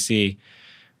LBTC.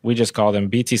 We just call them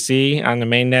BTC on the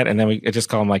mainnet, and then we just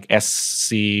call them like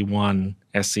SC1,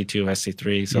 SC2,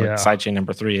 SC3. So sidechain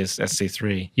number 3 is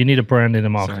SC3. You need a branding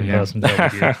and marketing person to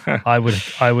help you. I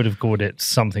would have called it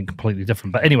something completely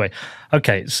different. But anyway,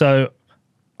 okay, so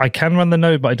I can run the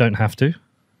node, but I don't have to.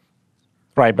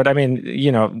 Right, but I mean,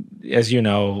 as you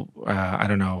know, I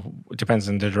don't know. It depends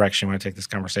on the direction we want to take this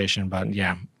conversation, but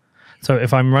yeah. So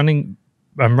if I'm running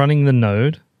the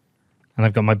node, and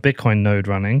I've got my Bitcoin node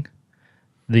running.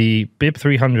 The BIP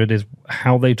 300 is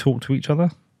how they talk to each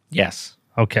other? Yes.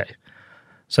 Okay.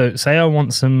 So say I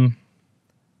want some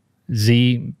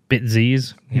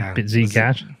BitZs,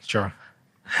 BitZcash. Sure.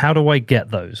 How do I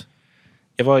get those?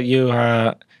 Well, are you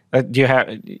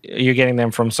getting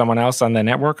them from someone else on the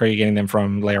network, or are you getting them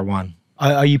from layer 1?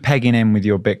 Are you pegging in with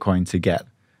your Bitcoin to get?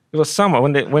 Well,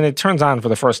 someone when it turns on for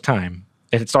the first time,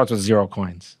 it starts with 0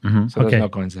 coins. Mm-hmm. So there's no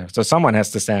coins there. So someone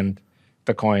has to send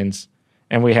the coins.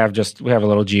 And we have a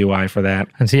little GUI for that.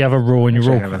 And so you have a rule, and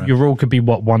your rule could be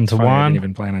what, 1 to 1? I didn't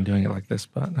even plan on doing it like this,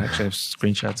 but I actually have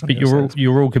screenshots. But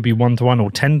your rule could be 1 to 1 or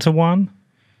 10 to 1.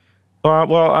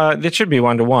 Well, it should be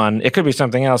 1 to 1. It could be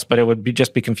something else, but it would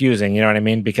just be confusing. You know what I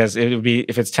mean? Because it would be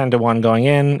if it's 10 to 1 going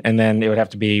in, and then it would have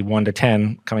to be 1 to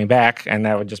 10 coming back, and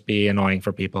that would just be annoying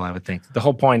for people. I would think the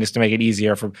whole point is to make it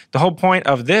easier the whole point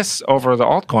of this over the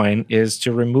altcoin is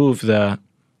to remove the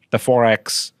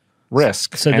forex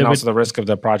risk, So and there also the risk of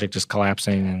the project just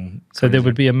collapsing. And So there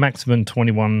would be a maximum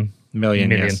 21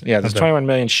 million. Yes. Yeah, there's Okay. 21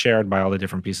 million shared by all the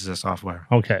different pieces of software.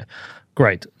 Okay,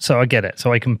 great. So I get it.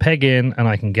 So I can peg in and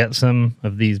I can get some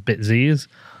of these bit Z's.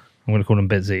 I'm going to call them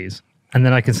bit Z's. And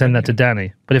then I can send that to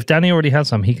Danny. But if Danny already has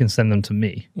some, he can send them to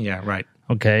me. Yeah, right.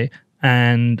 Okay.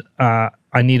 And I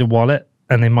need a wallet.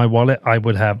 And in my wallet, I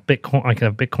would have Bitcoin. I could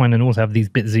have Bitcoin and also have these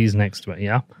bit Z's next to it.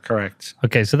 Yeah. Correct.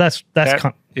 Okay. So that's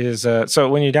That is so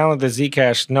when you download the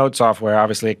Zcash node software,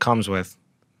 obviously it comes with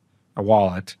a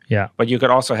wallet. yeah. But you could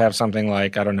also have something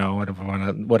like, I don't know,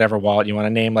 whatever wallet you want to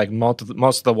name. Like most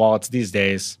of the wallets these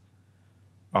days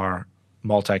are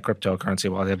multi-cryptocurrency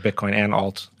wallet. They have Bitcoin and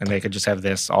alt, and they could just have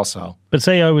this also. But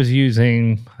say I was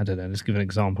using, I don't know, let's give an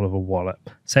example of a wallet.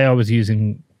 Say I was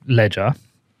using Ledger.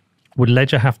 Would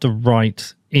Ledger have to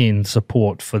write in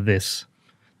support for this?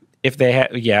 If they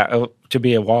had, to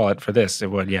be a wallet for this,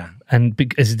 it would, yeah. And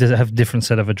does it have a different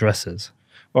set of addresses?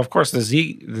 Well, of course,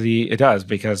 it does,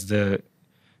 because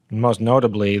most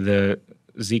notably the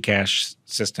Zcash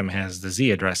system has the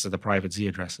Z addresses, the private Z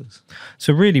addresses.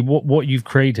 So really what you've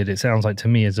created, it sounds like to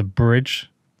me, is a bridge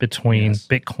between Yes.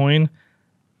 Bitcoin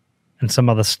and some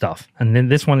other stuff. And then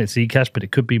this one, it's Zcash, but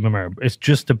it could be Monero. It's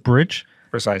just a bridge.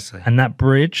 Precisely. And that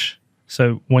bridge,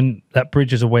 so when that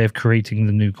bridge is a way of creating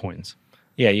the new coins.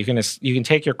 Yeah, you can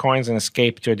take your coins and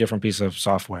escape to a different piece of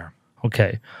software.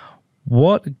 Okay.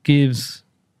 What does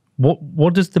the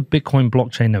Bitcoin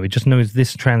blockchain know? It just knows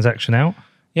this transaction out?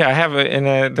 Yeah, I have in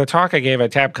the talk I gave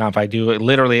at TabConf, I do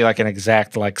literally like an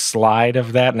exact like slide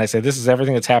of that, and I say this is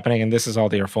everything that's happening, and this is all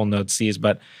that your full node sees.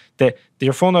 But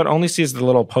your full node only sees the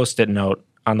little post-it note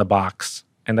on the box,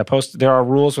 and there are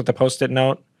rules with the post-it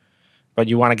note, but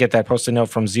you want to get that post-it note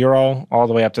from 0 all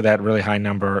the way up to that really high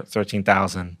number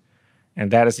 13,000,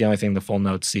 and that is the only thing the full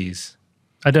node sees.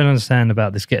 I don't understand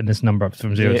about this getting this number up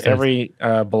from 0 to 30. Every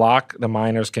block, the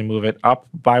miners can move it up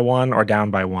by 1 or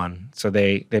down by 1. So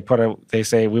they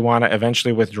say we want to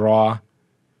eventually withdraw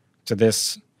to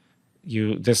this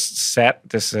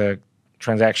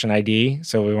transaction ID.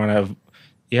 So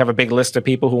you have a big list of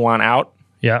people who want out.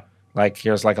 Yeah. Like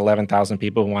here's like 11,000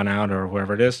 people who want out, or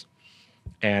whoever it is,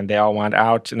 and they all want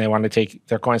out, and they want to take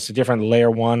their coins to different layer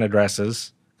 1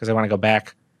 addresses because they want to go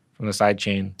back from the side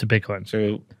chain To Bitcoin.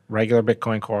 to regular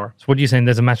Bitcoin Core. So what are you saying?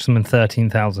 There's a maximum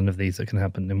 13,000 of these that can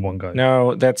happen in one go.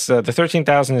 No, that's the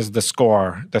 13,000 is the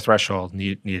score, the threshold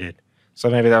needed. So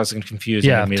maybe that was confusing.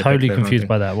 Yeah, I'm totally confused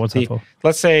by that. What's that for?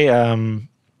 Let's say,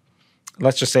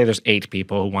 let's just say there's 8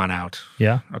 people who want out.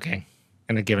 Yeah. Okay,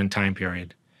 in a given time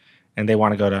period, and they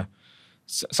want to go to.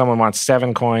 Someone wants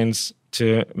 7 coins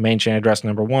to main chain address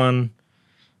number 1,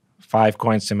 5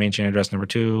 coins to main chain address number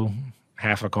 2.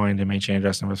 Half a coin to main chain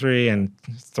address number 3, and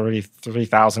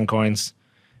 33,000 coins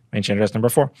main chain address number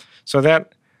 4. So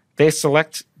that they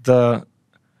select the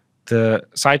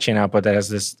sidechain output that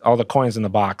has all the coins in the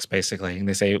box basically, and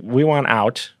they say we want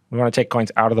out. We want to take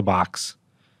coins out of the box.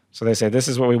 So they say this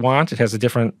is what we want. It has a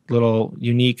different little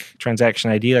unique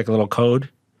transaction ID, like a little code, a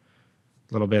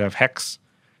little bit of hex,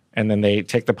 and then they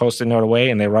take the post-it note away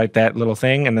and they write that little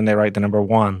thing, and then they write the number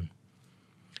 1.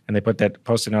 And they put that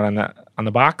post-it note on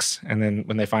the box, and then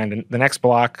when they find the next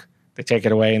block, they take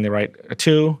it away and they write a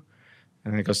 2,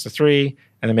 and then it goes to 3,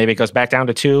 and then maybe it goes back down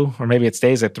to 2, or maybe it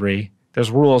stays at 3. There's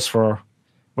rules for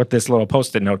what this little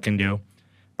post-it note can do,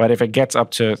 but if it gets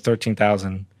up to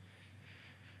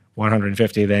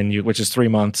 13,150, which is 3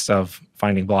 months of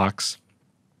finding blocks,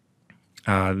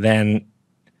 then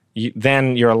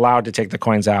you're allowed to take the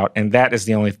coins out, and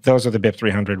those are the BIP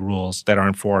 300 rules that are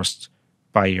enforced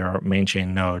by your main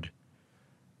chain node,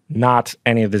 not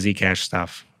any of the Zcash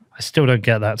stuff. I still don't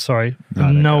get that. Sorry.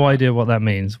 No, No idea what that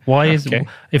means. Why is Okay.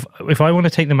 if I want to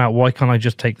take them out, why can't I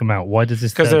just take them out? Why does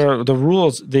this? Because the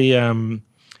rules,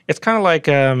 it's kind of like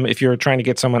if you're trying to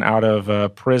get someone out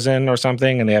of prison or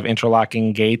something, and they have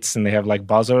interlocking gates and they have like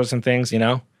buzzers and things,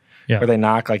 Yeah. where they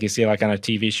knock, like you see like on a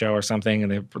TV show or something,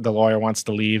 and the lawyer wants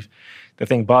to leave. The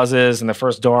thing buzzes, and the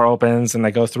first door opens, and they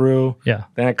go through. Yeah.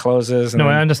 Then it closes. And No,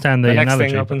 then I understand the next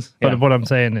analogy. thing opens. But Yeah. what I'm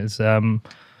saying is,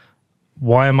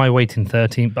 why am I waiting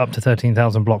up to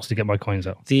 13,000 blocks to get my coins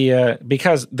out?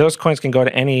 Because those coins can go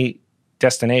to any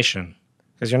destination,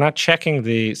 because you're not checking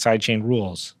the sidechain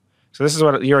rules. So this is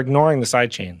what you're ignoring the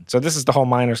sidechain. So this is the whole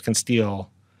miners can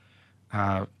steal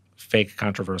fake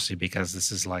controversy, because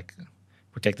this is like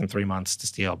would take them 3 months to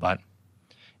steal, but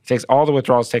it takes all the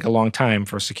withdrawals take a long time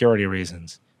for security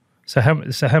reasons. So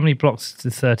how many blocks to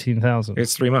 13,000?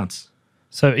 It's 3 months.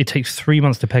 So it takes 3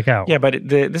 months to peg out. Yeah, but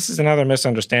this is another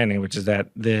misunderstanding, which is that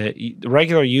the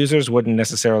regular users wouldn't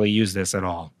necessarily use this at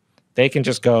all. they can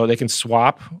just go, they can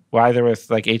swap either with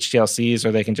like HTLCs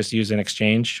or they can just use an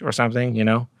exchange or something, you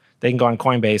know? They can go on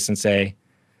Coinbase and say,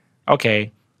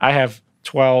 okay, I have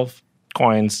 12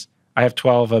 coins. I have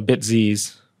 12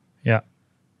 BitZs. Yeah.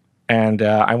 And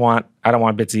I don't want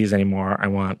BitZs anymore. I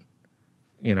want,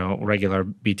 regular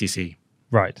BTC.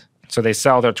 Right. So they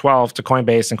sell their 12 to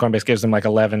Coinbase, and Coinbase gives them like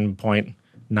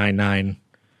 11.99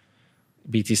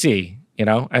 BTC,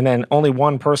 and then only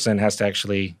one person has to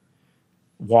actually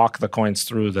walk the coins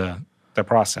through the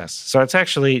process. So it's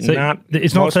actually it's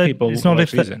most not people it's not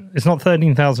use it. It's not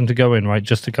 13,000 to go in, right?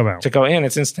 Just to come out. To go in,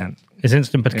 it's instant. It's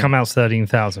instant, but to come out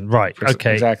 13,000. Right.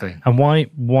 Okay. Exactly. And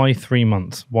why 3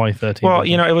 months? Why 13? Well,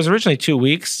 it was originally 2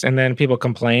 weeks, and then people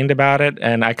complained about it,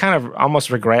 and I kind of almost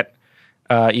regret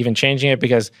even changing it,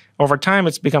 because over time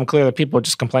it's become clear that people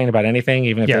just complain about anything,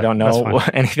 even if they don't know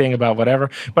anything about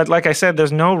whatever. But like I said,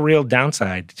 there's no real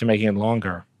downside to making it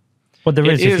longer. Well, there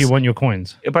is if you want your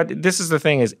coins. But this is the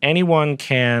thing, is anyone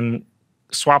can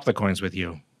swap the coins with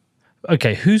you.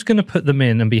 Okay, who's going to put them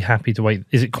in and be happy to wait?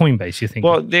 Is it Coinbase, you think?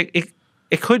 Well, it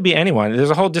could be anyone. There's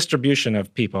a whole distribution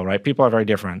of people, right? People are very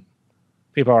different.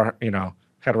 People are,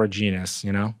 heterogeneous,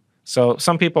 So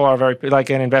some people are very,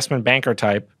 like an investment banker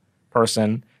type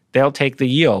person, they'll take the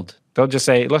yield. They'll just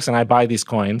say, listen, I buy these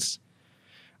coins.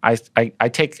 I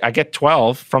get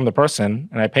 12 from the person,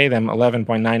 and I pay them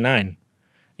 11.99.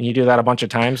 And you do that a bunch of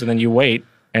times, and then you wait,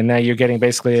 and now you're getting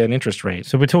basically an interest rate.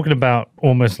 So we're talking about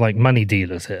almost like money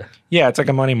dealers here. Yeah, it's like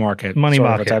a money market. Money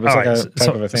market. It's like a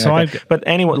type of a thing. But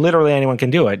literally anyone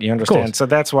can do it. You understand? So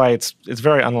that's why it's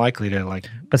very unlikely to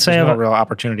But say there's no real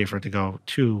opportunity for it to go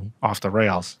too off the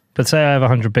rails. But say I have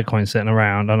 100 Bitcoin sitting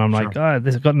around, and I'm like,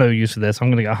 this I've got no use for this. I'm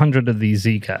going to get 100 of these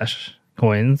Zcash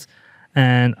coins.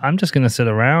 And I'm just going to sit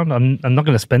around. I'm not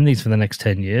going to spend these for the next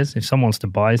 10 years. If someone wants to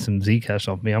buy some Zcash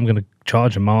off me, I'm going to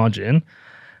charge a margin.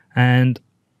 And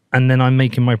then I'm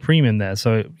making my premium there.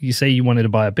 So you say you wanted to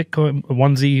buy a Bitcoin,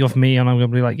 one Z off me, and I'm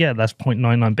going to be like, yeah, that's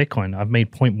 0.99 Bitcoin. I've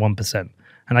made 0.1%.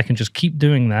 And I can just keep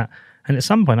doing that. And at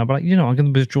some point, I'll be like, I'm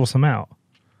going to withdraw some out.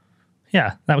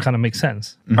 Yeah, that kind of makes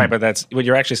sense. Mm-hmm. Right, but that's what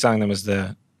you're actually selling them is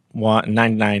the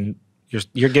 99.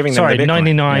 You're giving them the Bitcoin.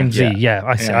 99 Z. Yeah,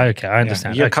 I see. Okay, I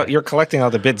understand. You're collecting all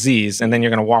the BitZs, and then you're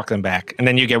going to walk them back, and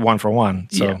then you get one for one.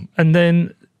 So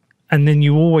and then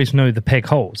you always know the peg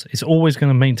holds. It's always going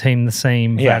to maintain the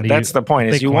same value. Yeah, that's the point.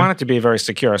 Is you want it to be very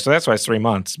secure. So that's why it's 3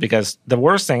 months, because the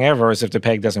worst thing ever is if the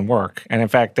peg doesn't work. And in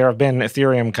fact, there have been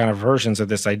Ethereum kind of versions of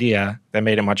this idea that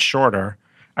made it much shorter.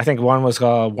 I think one was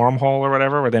called Wormhole or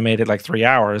whatever, where they made it like 3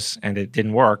 hours, and it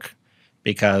didn't work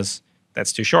because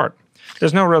that's too short.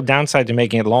 There's no real downside to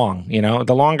making it long.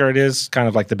 The longer it is, kind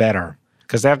of like the better,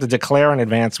 because they have to declare in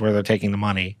advance where they're taking the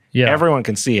money. Yeah. Everyone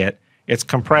can see it. It's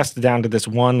compressed down to this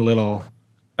one little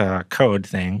code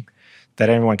thing that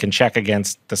everyone can check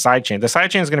against the sidechain. The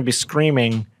sidechain is going to be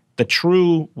screaming the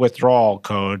true withdrawal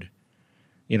code,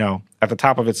 at the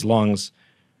top of its lungs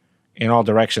in all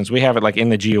directions. We have it like in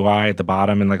the GUI at the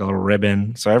bottom in like a little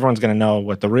ribbon. So everyone's going to know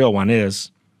what the real one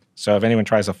is. So if anyone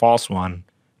tries a false one,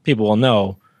 people will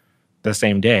know the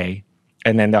same day,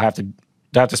 and then they'll have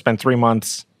to spend 3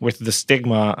 months with the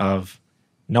stigma of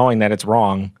knowing that it's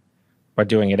wrong, but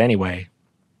doing it anyway.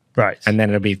 Right. And then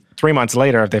it'll be 3 months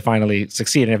later if they finally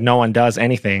succeed. And if no one does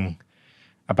anything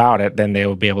about it, then they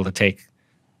will be able to take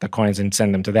the coins and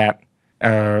send them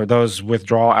to those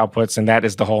withdrawal outputs. And that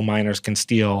is the whole miners can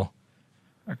steal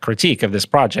critique of this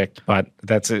project. But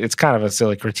it's kind of a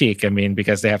silly critique. I mean,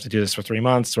 because they have to do this for 3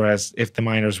 months, whereas if the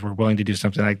miners were willing to do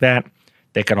something like that,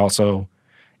 they could also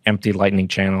empty Lightning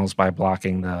channels by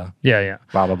blocking the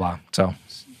blah, blah, blah. So,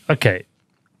 okay,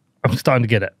 I'm starting to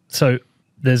get it. So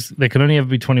there can only ever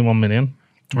be 21 million.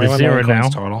 There's 0 now.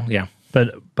 Total, yeah.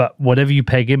 But whatever you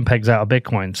peg in pegs out of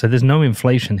Bitcoin. So there's no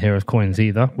inflation here of coins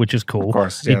either, which is cool. Of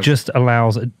course, it just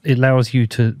allows you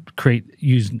to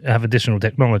have additional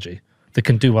technology that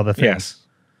can do other things. Yes,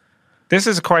 this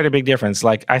is quite a big difference.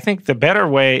 Like, I think the better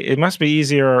way, it must be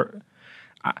easier.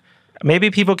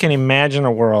 Maybe people can imagine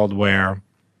a world where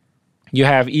you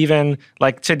have even,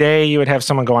 like today, you would have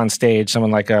someone go on stage,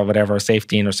 someone like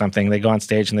Safety or something. They go on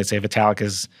stage and they say Vitalik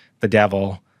is the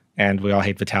devil and we all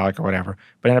hate Vitalik or whatever.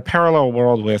 But in a parallel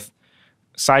world with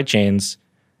sidechains,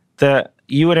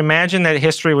 you would imagine that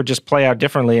history would just play out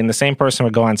differently, and the same person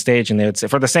would go on stage and they would say,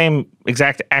 for the same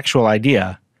exact actual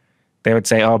idea, they would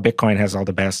say, oh, Bitcoin has all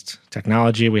the best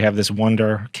technology. We have this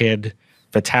wonder kid,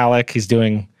 Vitalik. He's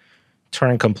doing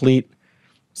Turing complete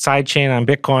sidechain on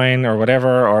Bitcoin or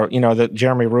whatever, or the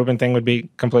Jeremy Rubin thing would be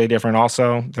completely different.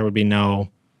 Also, there would be no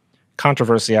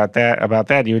controversy about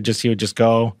that. He would just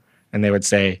go, and they would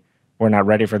say, "We're not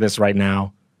ready for this right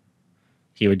now."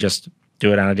 He would just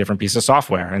do it on a different piece of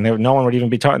software, and no one would even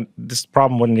be taught. This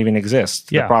problem wouldn't even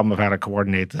exist. Yeah. The problem of how to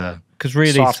coordinate the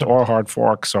really soft or hard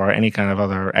forks or any kind of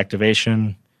other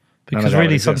activation. Because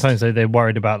really, sometimes they're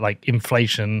worried about like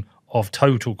inflation of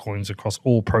total coins across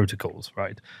all protocols,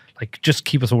 right? Like, just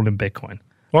keep us all in Bitcoin.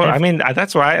 Well, I mean,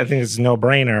 that's why I think it's a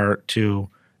no-brainer to.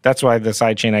 That's why the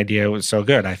sidechain idea was so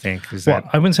good. I think is that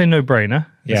I wouldn't say no-brainer.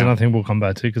 There's Yeah. another thing we'll come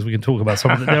back to because we can talk about some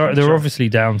of the, there are Sure.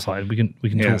 obviously downsides. We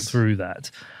can talk Yes. through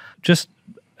that. Just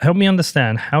help me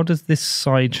understand, how does this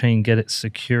sidechain get its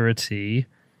security?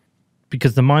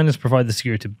 Because the miners provide the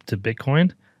security to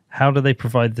Bitcoin. How do they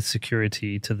provide the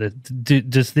security to the?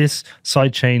 Does this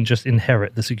sidechain just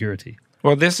inherit the security?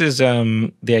 Well, this is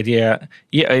the idea.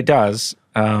 Yeah, it does.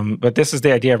 But this is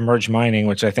the idea of merge mining,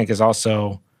 which I think is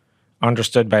also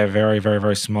understood by a very, very,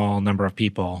 very small number of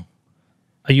people.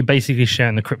 Are you basically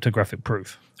sharing the cryptographic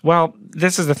proof? Well,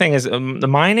 this is the thing: is the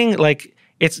mining, like,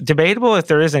 it's debatable if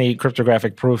there is any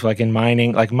cryptographic proof, like in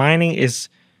mining. Like, mining is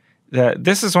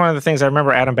this is one of the things I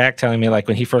remember Adam Back telling me, like,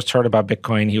 when he first heard about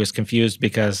Bitcoin, he was confused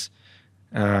because,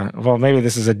 well, maybe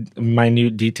this is a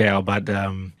minute detail, but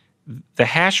the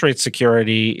hash rate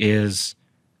security is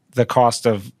the cost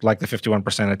of like the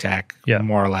 51% attack,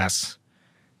 more or less.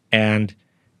 And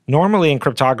normally in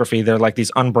cryptography, they're like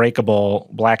these unbreakable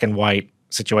black and white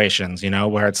situations,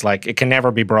 where it's like it can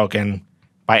never be broken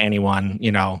by anyone.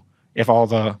 If all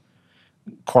the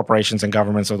corporations and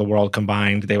governments of the world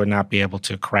combined, they would not be able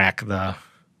to crack the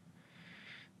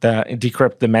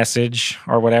decrypt the message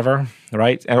or whatever,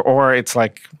 right? Or it's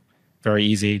like very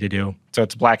easy to do. So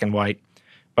it's black and white.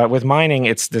 But with mining,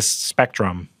 it's this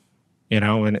spectrum.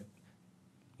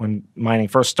 When mining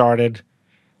first started,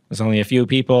 there's only a few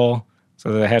people,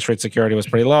 so the hash rate security was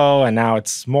pretty low, and now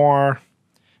it's more.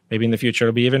 Maybe in the future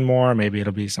it'll be even more. Maybe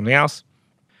it'll be something else.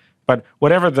 But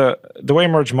whatever the way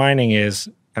merge mining is,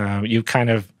 you kind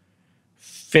of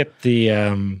fit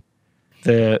the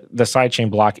sidechain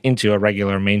block into a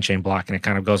regular main chain block, and it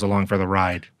kind of goes along for the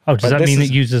ride. Oh, does that mean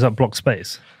it uses up block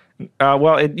space?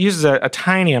 Well, it uses a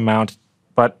tiny amount,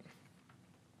 but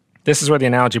this is where the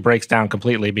analogy breaks down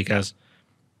completely, because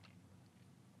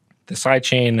the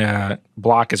sidechain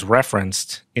block is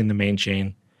referenced in the main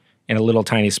chain in a little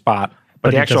tiny spot,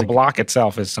 but the actual block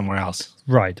itself is somewhere else.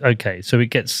 Right. Okay. So it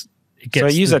gets. So I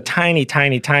use a tiny,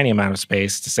 tiny, tiny amount of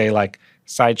space to say, like,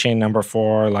 sidechain number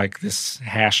 4, like this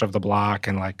hash of the block,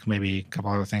 and like maybe a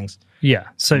couple other things. Yeah.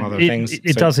 So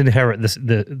it does inherit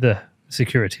the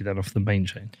security then of the main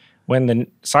chain. When the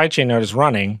sidechain node is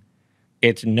running,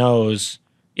 it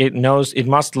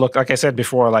must look, like I said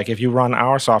before, like if you run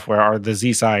our software or the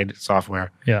Z-Side software,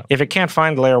 if it can't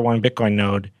find the layer 1 Bitcoin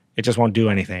node, it just won't do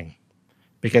anything,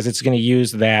 because it's going to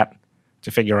use that to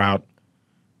figure out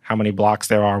how many blocks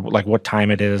there are, like what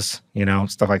time it is,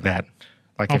 stuff like that.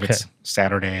 Like if it's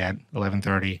Saturday at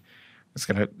 11:30, it's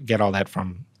going to get all that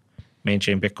from main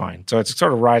chain Bitcoin. So it's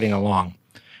sort of riding along.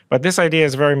 But this idea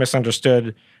is very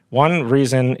misunderstood. One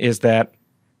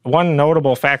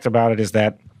notable fact about it is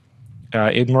that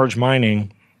in merge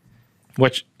mining,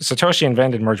 which Satoshi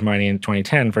invented merge mining in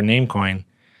 2010 for Namecoin.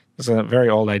 It's a very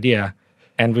old idea,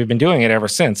 and we've been doing it ever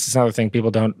since. It's another thing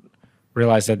people don't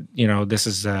realize, that this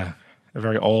is a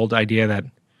very old idea that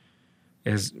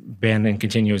has been in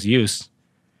continuous use.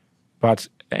 But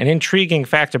an intriguing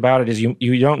fact about it is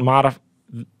you don't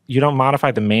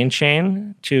modify the main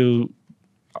chain to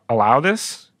allow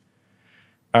this.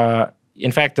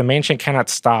 In fact, the main chain cannot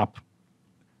stop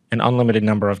an unlimited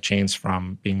number of chains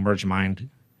from being merge mined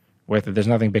with it. There's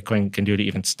nothing Bitcoin can do to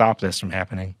even stop this from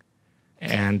happening.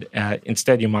 And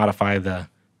instead, you modify the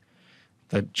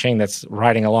chain that's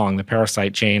riding along, the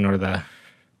parasite chain or the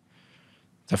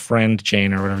friend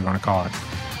chain, or whatever you want to call it.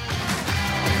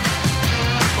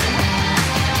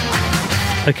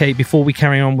 Okay, before we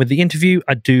carry on with the interview,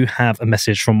 I do have a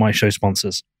message from my show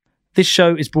sponsors. This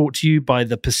show is brought to you by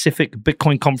the Pacific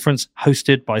Bitcoin Conference,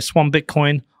 hosted by Swan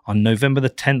Bitcoin on November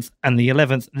the 10th and the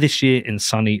 11th this year in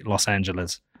sunny Los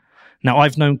Angeles. Now,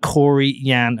 I've known Corey,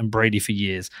 Jan, and Brady for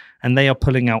years, and they are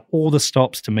pulling out all the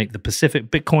stops to make the Pacific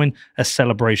Bitcoin a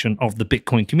celebration of the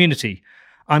Bitcoin community.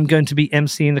 I'm going to be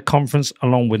emceeing the conference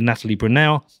along with Natalie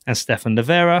Brunel and Stefan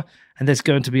Livera, and there's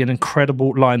going to be an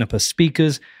incredible lineup of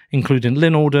speakers, including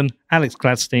Lynn Alden, Alex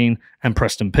Gladstein, and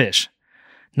Preston Pish.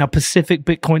 Now, Pacific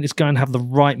Bitcoin is going to have the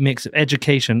right mix of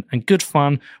education and good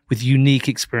fun with unique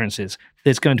experiences.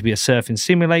 There's going to be a surfing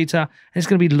simulator, and it's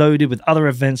going to be loaded with other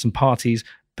events and parties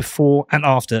before and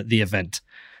after the event.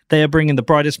 They are bringing the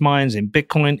brightest minds in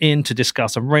Bitcoin in to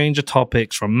discuss a range of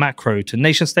topics from macro to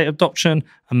nation state adoption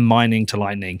and mining to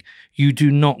lightning. You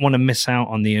do not want to miss out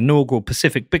on the inaugural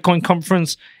Pacific Bitcoin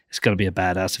Conference. It's going to be a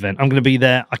badass event. I'm going to be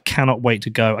there. I cannot wait to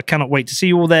go. I cannot wait to see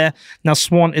you all there. Now,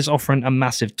 Swan is offering a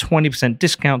massive 20%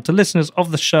 discount to listeners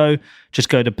of the show. Just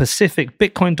go to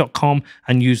pacificbitcoin.com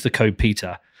and use the code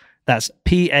Peter. That's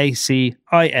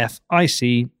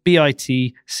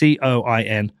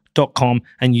PACIFICBITCOIN.com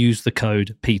and use the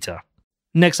code Peter.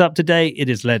 Next up today, it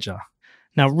is Ledger.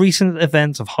 Now, recent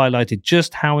events have highlighted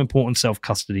just how important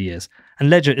self-custody is, and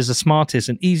Ledger is the smartest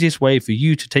and easiest way for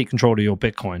you to take control of your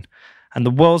Bitcoin. And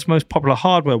the world's most popular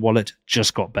hardware wallet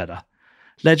just got better.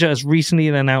 Ledger has recently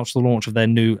announced the launch of their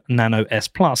new Nano S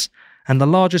Plus, and the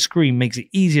larger screen makes it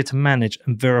easier to manage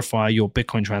and verify your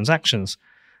Bitcoin transactions.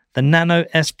 The Nano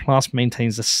S Plus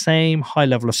maintains the same high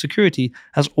level of security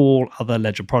as all other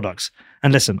Ledger products.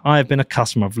 And listen, I have been a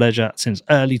customer of Ledger since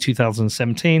early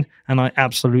 2017, and I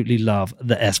absolutely love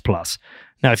the S Plus.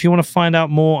 Now, if you want to find out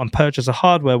more and purchase a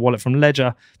hardware wallet from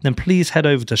Ledger, then please head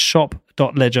over to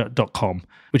shop.ledger.com,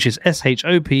 which is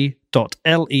shop.ledger.com.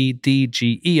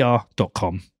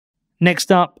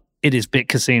 Next up, it is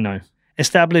BitCasino.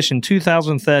 Established in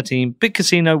 2013,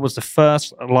 BitCasino was the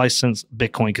first licensed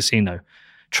Bitcoin casino.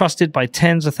 Trusted by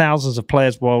tens of thousands of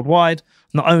players worldwide,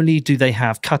 not only do they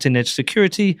have cutting-edge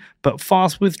security, but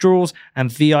fast withdrawals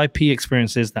and VIP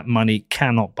experiences that money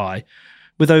cannot buy.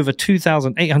 With over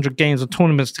 2,800 games and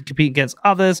tournaments to compete against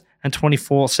others and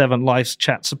 24/7 live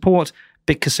chat support,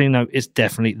 BitCasino is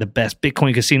definitely the best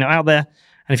Bitcoin casino out there.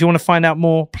 And if you want to find out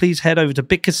more, please head over to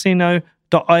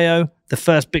bitcasino.io, the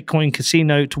first Bitcoin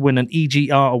casino to win an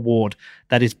EGR award.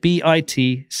 That is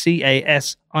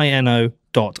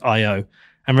BITCASINO.io.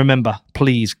 And remember,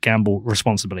 please gamble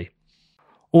responsibly.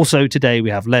 Also today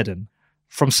we have Ledn.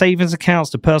 From savings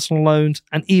accounts to personal loans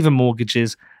and even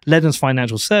mortgages, Ledn's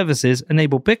financial services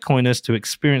enable Bitcoiners to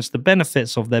experience the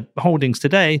benefits of their holdings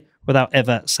today without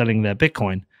ever selling their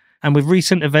Bitcoin. And with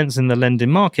recent events in the lending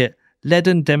market,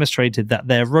 Ledn demonstrated that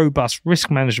their robust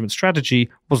risk management strategy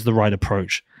was the right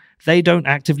approach. They don't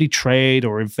actively trade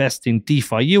or invest in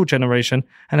DeFi yield generation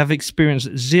and have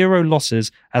experienced zero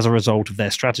losses as a result of their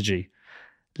strategy.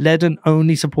 Ledn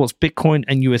only supports Bitcoin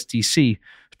and USDC,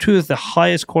 two of the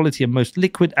highest quality and most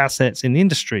liquid assets in the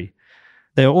industry.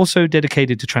 They are also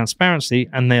dedicated to transparency,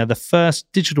 and they are the first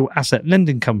digital asset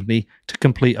lending company to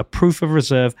complete a proof of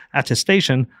reserve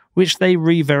attestation, which they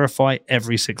re-verify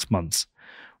every 6 months.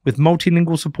 With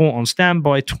multilingual support on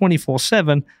standby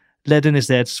 24/7, Ledn is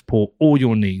there to support all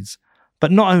your needs.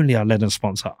 But not only are Ledn a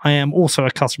sponsor, I am also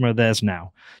a customer of theirs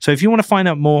now. So if you want to find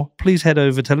out more, please head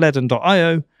over to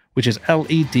ledn.io, which is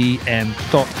LEDN.io.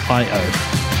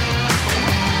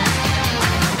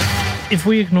 If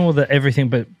we ignore that everything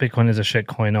but Bitcoin is a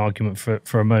shitcoin argument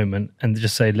for a moment and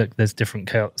just say, look, there's different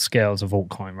scales of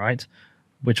altcoin, right?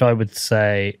 Which I would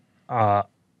say are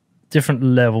different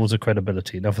levels of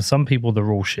credibility. Now, for some people,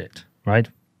 they're all shit, right?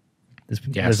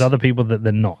 There's other people that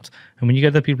they're not. And when you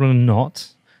get the people who are not,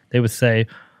 they would say,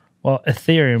 well,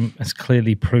 Ethereum has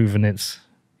clearly proven its...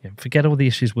 forget all the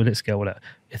issues with its scale, whatever.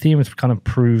 Ethereum has kind of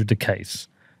proved the case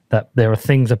that there are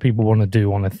things that people want to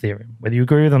do on Ethereum. Whether you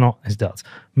agree with it or not, it does.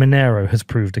 Monero has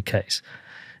proved the case.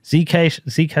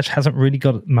 Zcash hasn't really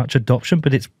got much adoption,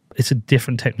 but it's a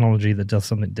different technology that does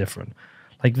something different.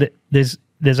 Like there's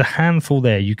a handful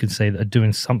there you could say that are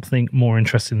doing something more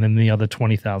interesting than the other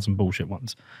 20,000 bullshit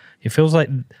ones. It feels like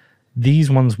these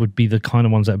ones would be the kind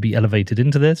of ones that would be elevated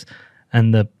into this,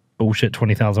 and the bullshit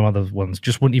 20,000 other ones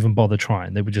just wouldn't even bother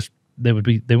trying. They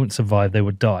wouldn't survive. They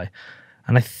would die.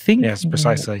 And I think yes,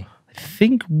 precisely. I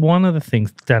think one of the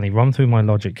things, Danny, run through my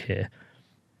logic here,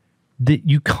 that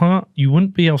you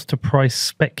wouldn't be able to price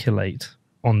speculate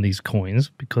on these coins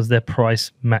because their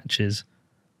price matches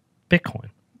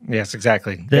Bitcoin. Yes,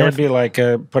 exactly. It would be like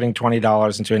putting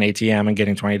 $20 into an ATM and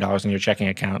getting $20 in your checking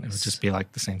account. It would just be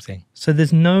like the same thing. So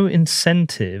there's no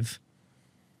incentive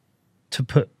to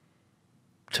put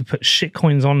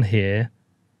shitcoins on here.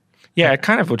 Yeah, it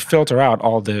kind of would filter out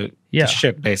all the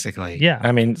shit, basically. Yeah.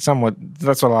 I mean, somewhat,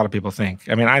 that's what a lot of people think.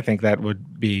 I mean, I think that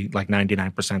would be like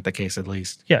 99% the case at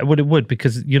least. Yeah, it would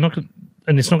because you're not,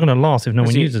 and it's not going to last if no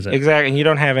one uses it. Exactly, and you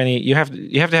don't have any, you have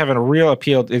to have a real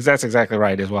appeal. That's exactly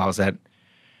right as well, is that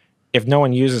if no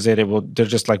one uses it, there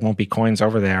just like won't be coins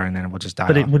over there and then it will just die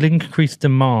But off. it would increase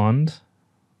demand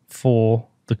for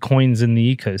the coins in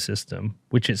the ecosystem,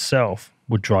 which itself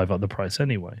would drive up the price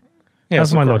anyway. Yes,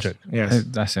 that's my logic. Yes.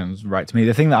 That sounds right to me.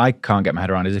 The thing that I can't get my head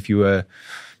around is if you were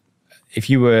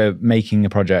making a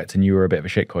project and you were a bit of a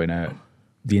shitcoiner,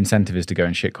 the incentive is to go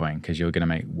in shitcoin because you're going to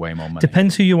make way more money.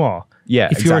 Depends who you are. Yeah,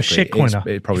 if you're a exactly.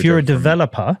 shitcoiner, if you're a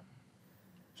developer,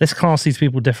 let's class these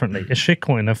people differently. A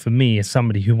shitcoiner for me is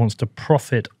somebody who wants to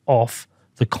profit off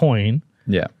the coin.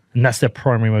 Yeah. And that's their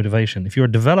primary motivation. If you're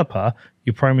a developer,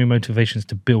 your primary motivation is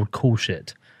to build cool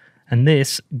shit. And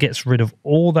this gets rid of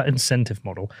all that incentive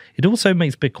model. It also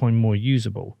makes Bitcoin more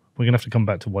usable. We're going to have to come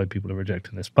back to why people are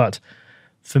rejecting this. But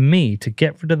for me, to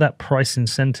get rid of that price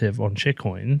incentive on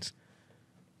shitcoins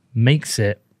makes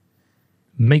it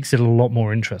a lot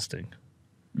more interesting.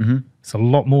 Mm-hmm. It's a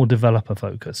lot more developer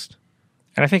focused.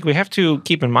 And I think we have to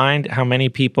keep in mind how many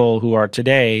people who are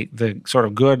today the sort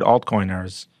of good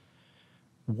altcoiners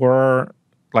were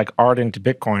like ardent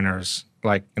Bitcoiners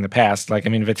like in the past. Like, I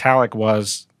mean, Vitalik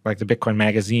was like the Bitcoin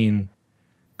Magazine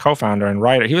co-founder and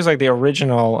writer. He was like the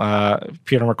original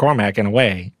Peter McCormack in a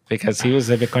way because he was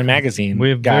the Bitcoin Magazine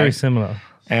We're guy. very similar.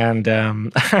 And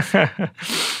and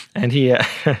he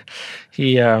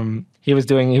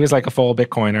was like a full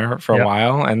Bitcoiner for a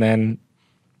while, and then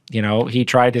he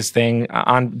tried his thing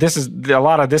on a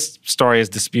lot of this story is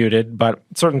disputed, but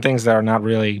certain things that are not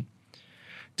really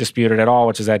disputed at all,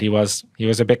 which is that he was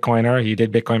a Bitcoiner. He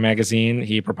did Bitcoin Magazine.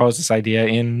 He proposed this idea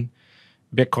in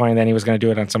Bitcoin, then he was going to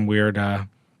do it on some weird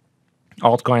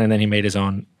altcoin, and then he made his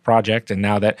own project. And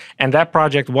that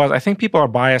project was, I think people are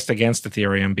biased against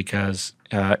Ethereum because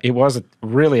it was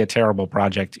really a terrible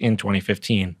project in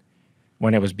 2015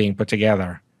 when it was being put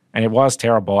together, and it was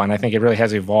terrible. And I think it really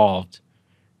has evolved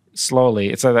slowly.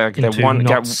 It's like that one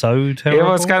not so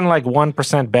terrible. It's gotten like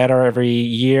 1% better every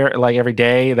year, like every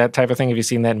day, that type of thing. Have you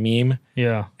seen that meme?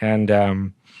 Yeah.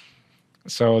 And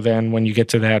so then when you get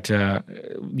to that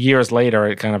years later,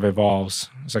 it kind of evolves.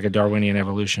 It's like a Darwinian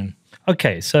evolution.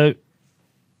 Okay, so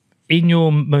in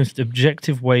your most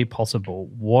objective way possible,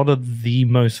 what are the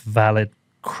most valid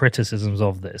criticisms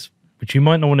of this? Which you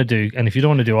might not want to do, and if you don't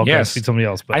want to do, I'll go and speak to somebody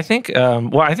else. But I think,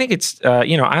 I think it's,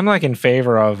 I'm like in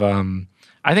favor of,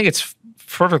 I think it's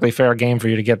perfectly fair game for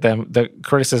you to get the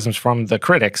criticisms from the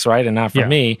critics, right, and not from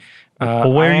me.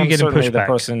 Well, where are you getting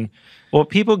pushback? Well,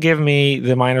 people give me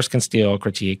the miners can steal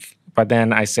critique, but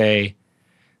then I say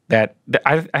that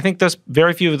I think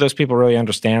very few of those people really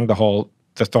understand the whole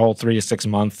 3 to 6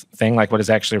 month thing, like what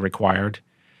is actually required.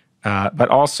 But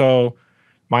also,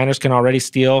 miners can already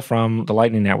steal from the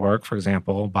Lightning Network, for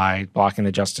example, by blocking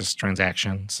the Justice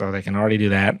transaction. So they can already do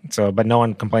that. But no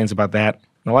one complains about that in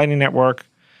the Lightning Network.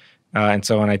 And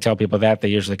so when I tell people that, they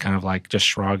usually kind of like just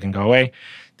shrug and go away.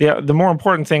 The more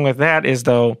important thing with that is,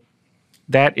 though,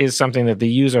 that is something that the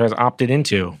user has opted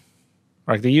into.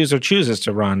 Like the user chooses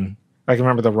to run. Like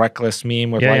remember the reckless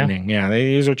meme with Lightning? Yeah, the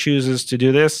user chooses to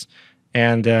do this.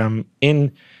 And certainly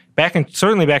back in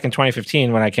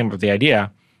 2015 when I came up with the idea,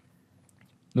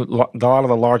 a lot of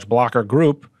the large blocker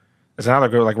group, there's another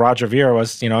group like Roger Ver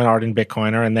was, an ardent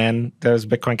Bitcoiner, and then there's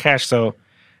Bitcoin Cash. So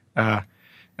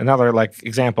another like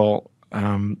example,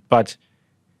 but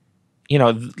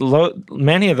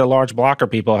many of the large blocker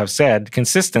people have said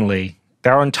consistently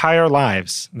their entire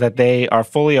lives that they are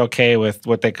fully okay with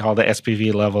what they call the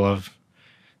SPV level of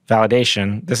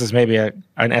validation. This is maybe an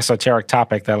esoteric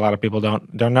topic that a lot of people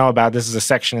don't know about. This is a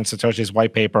section in Satoshi's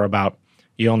white paper about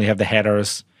you only have the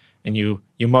headers, and you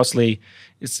mostly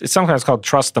it's sometimes called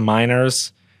trust the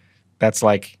miners. That's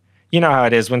like how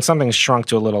it is when something's shrunk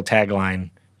to a little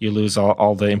tagline. You lose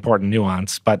all the important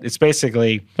nuance, but it's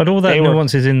basically. But all that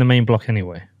nuance is in the main block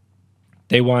anyway.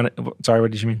 Sorry,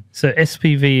 what did you mean? So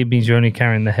SPV means you're only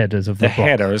carrying the headers of the block.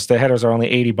 Headers. The headers are only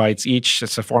 80 bytes each.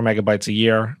 It's 4 megabytes a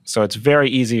year. So it's very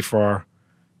easy to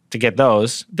get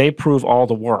those. They prove all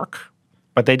the work,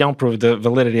 but they don't prove the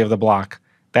validity of the block.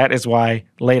 That is why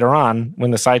later on,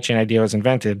 when the sidechain idea was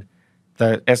invented,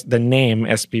 the name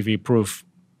SPV proof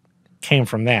came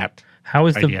from that. How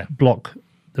is idea.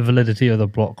 The validity of the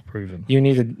block proven?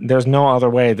 There's no other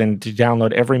way than to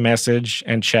download every message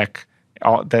and check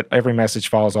that every message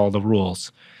follows all the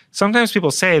rules. Sometimes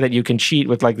people say that you can cheat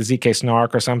with like the ZK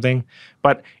snark or something,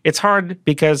 but it's hard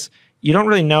because you don't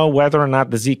really know whether or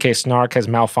not the ZK snark has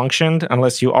malfunctioned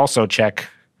unless you also check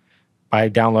by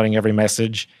downloading every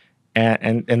message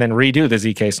and then redo the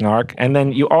ZK snark. And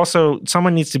then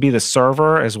someone needs to be the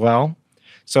server as well.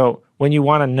 So when you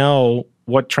want to know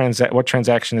what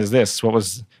transaction is this?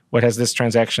 What has this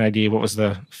transaction ID? What was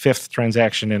the 5th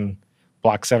transaction in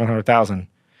block 700,000?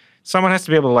 Someone has to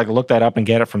be able to like look that up and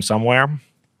get it from somewhere.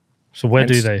 So where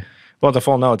do they? Well, the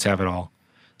full nodes have it all.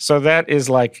 So that is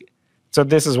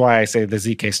this is why I say the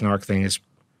ZK snark thing is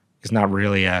not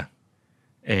really an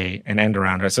end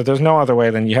around it. So there's no other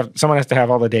way than someone has to have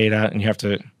all the data, and you have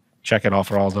to check it all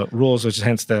for all the rules, which is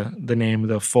hence the name,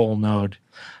 the full node.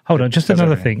 Hold on, just Does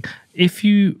another everything. thing. If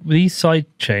these side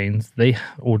chains,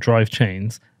 or drive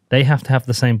chains, they have to have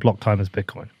the same block time as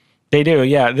Bitcoin. They do,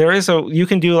 yeah. You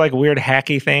can do like weird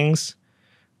hacky things,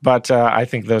 but I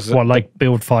think those. What, like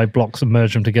build 5 blocks and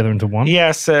merge them together into one?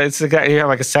 Yes, it's you have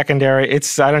like a secondary.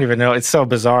 I don't even know. It's so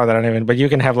bizarre that I don't even. But you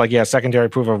can have like secondary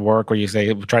proof of work where you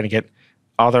say we're trying to get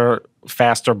other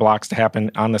faster blocks to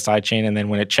happen on the sidechain, and then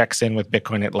when it checks in with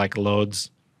Bitcoin, it like loads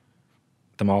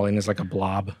them all in as like a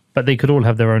blob. But they could all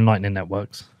have their own Lightning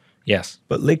networks. Yes,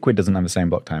 But Liquid doesn't have the same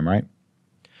block time, right?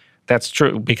 that's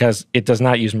true because it does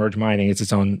not use merge mining. It's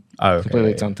its own, Oh, okay, completely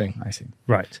yeah, its own yeah. thing. I see.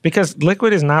 Right. Because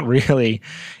Liquid is not really.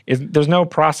 There's no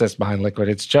process behind Liquid.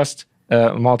 It's just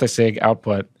a multi-sig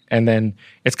output. And then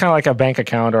it's kind of like a bank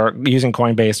account or using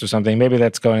Coinbase or something. Maybe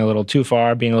that's going a little too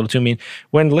far, being a little too mean.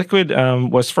 When Liquid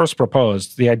was first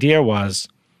proposed, the idea was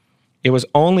it was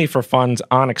only for funds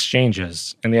on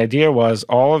exchanges. And the idea was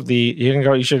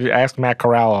you should ask Matt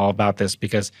Corral all about this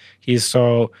because he's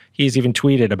even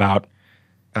tweeted about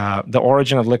the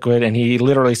origin of Liquid. And he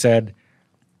literally said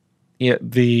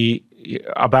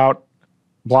about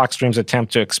Blockstream's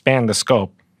attempt to expand the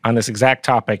scope on this exact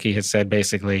topic. He had said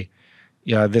basically,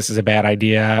 this is a bad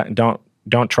idea.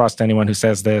 Don't trust anyone who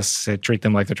says this. Treat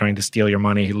them like they're trying to steal your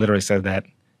money. He literally said that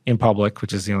in public,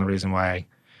 which is the only reason why I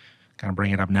kind of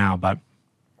bring it up now. But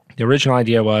the original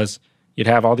idea was you'd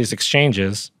have all these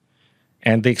exchanges,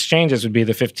 and the exchanges would be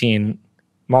the 15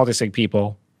 multisig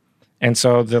people. And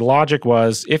so the logic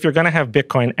was if you're going to have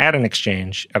Bitcoin at an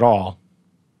exchange at all,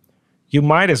 you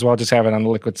might as well just have it on the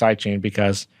Liquid sidechain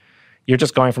because you're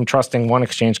just going from trusting one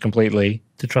exchange completely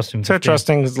To trusting. to 15.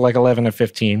 trusting like 11 or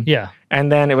 15. Yeah,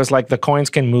 And then it was like the coins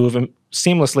can move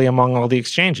seamlessly among all the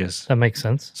exchanges. that makes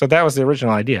sense. So that was the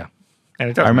original idea. And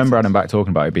it does I remember make sense. Adam Back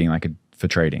talking about it being like for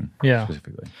trading Yeah.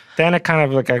 specifically. Then it kind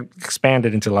of like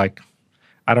expanded into like,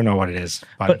 I don't know what it is.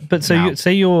 But so now.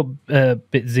 say your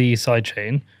BitZ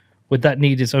sidechain, would that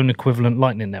need its own equivalent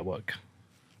Lightning network?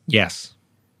 Yes.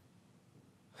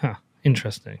 Huh.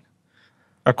 Interesting.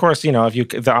 Of course, if you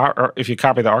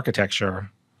copy the architecture,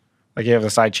 like you have the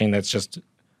sidechain that's just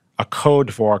a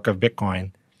code fork of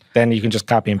Bitcoin, then you can just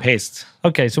copy and paste.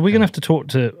 Okay, so we're going to have to talk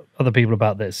to other people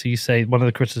about this. So you say one of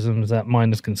the criticisms that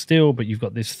miners can steal, but you've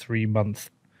got this 3-month.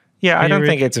 Yeah, I don't Period.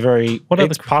 think it's it's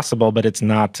other- possible, but it's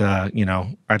not, I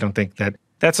don't think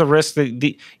that's a risk.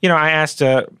 I asked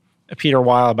Peter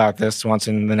Weil about this once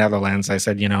in the Netherlands. I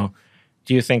said, do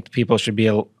you think people should be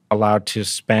allowed to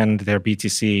spend their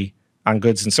BTC on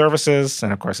goods and services?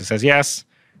 And of course he says yes.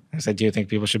 I said, do you think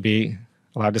people should be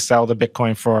allowed to sell the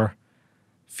Bitcoin for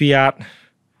fiat?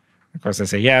 Of course they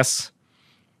say yes.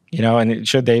 And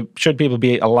should people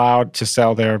be allowed to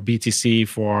sell their BTC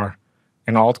for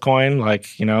an altcoin like,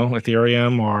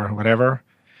 Ethereum or whatever?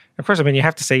 Of course, you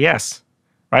have to say yes,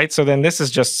 right? So then this is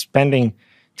just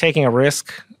taking a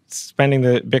risk, spending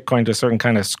the Bitcoin to a certain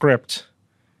kind of script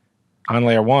on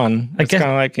layer one. It's kind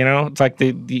of like, it's like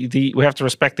we have to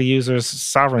respect the user's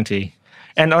sovereignty.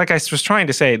 And like I was trying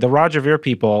to say, the Roger Ver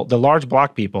people, the large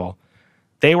block people,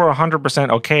 they were 100%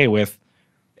 okay with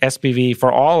SPV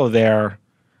for all of their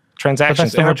transactions.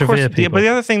 But that's the Roger Ver people. But the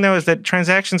other thing though is that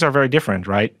transactions are very different,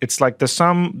 right? It's like there's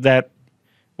some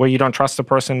where you don't trust the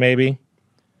person maybe,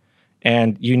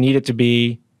 and you need it to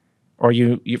be, or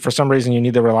you for some reason you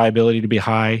need the reliability to be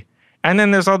high. And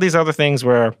then there's all these other things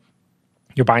where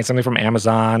you're buying something from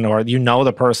Amazon or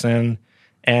the person,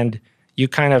 and you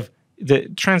kind of, the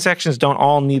transactions don't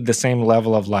all need the same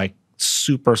level of like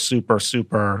super, super,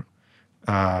 super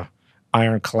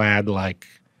ironclad like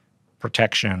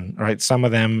protection, right? Some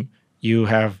of them you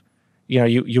have,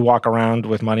 you walk around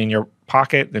with money in your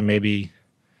pocket, then maybe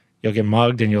you'll get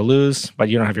mugged and you'll lose, but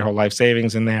you don't have your whole life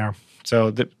savings in there.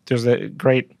 So there's the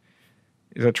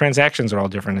transactions are all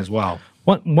different as well.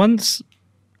 Once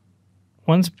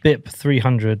BIP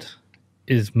 300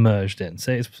 is merged in,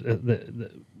 say it's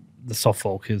the soft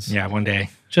fork is. Yeah, one day.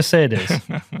 Just say it is.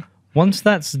 Once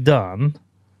that's done,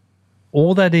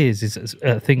 all that is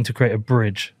a thing to create a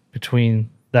bridge between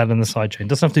that and the sidechain.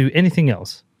 Doesn't have to do anything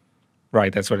else.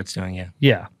 Right, that's what it's doing, yeah.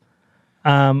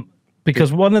 Yeah.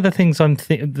 Because one of the things I'm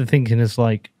thinking is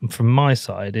like, from my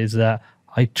side, is that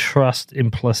I trust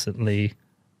implicitly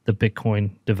the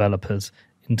Bitcoin developers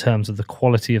in terms of the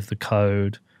quality of the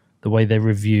code, the way they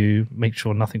review, make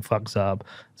sure nothing fucks up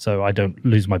so I don't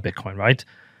lose my Bitcoin, right?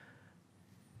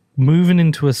 Moving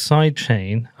into a side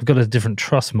chain, I've got a different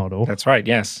trust model. That's right,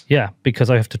 yes. Yeah, because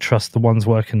I have to trust the ones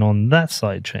working on that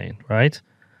side chain, right?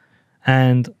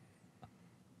 And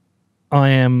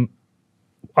I'm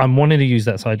wanting to use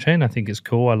that side chain. I think it's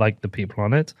cool. I like the people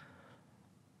on it.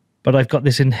 But I've got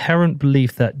this inherent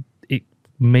belief that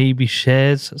maybe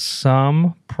shares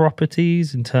some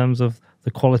properties in terms of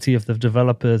the quality of the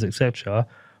developers, etc.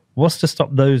 What's to stop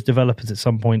those developers at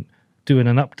some point doing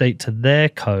an update to their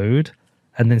code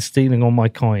and then stealing all my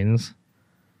coins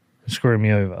and screwing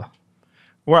me over?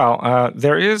 Well,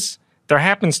 there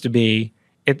happens to be,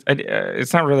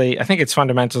 it's not really, I think it's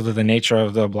fundamental to the nature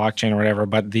of the blockchain or whatever,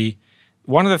 but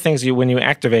one of the things when you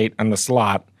activate on the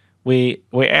slot, we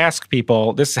ask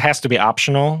people, this has to be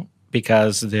optional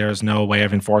because there's no way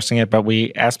of enforcing it, but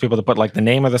we ask people to put like the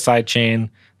name of the sidechain,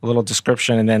 a little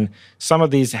description, and then some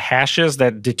of these hashes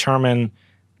that determine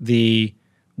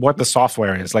what the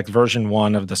software is, like version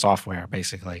 1 of the software,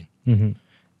 basically. Mm-hmm.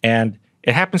 And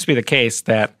it happens to be the case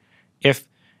that if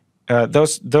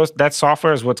that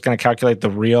software is what's going to calculate the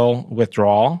real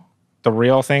withdrawal, the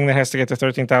real thing that has to get to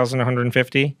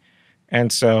 13,150.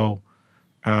 And so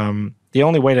the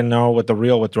only way to know what the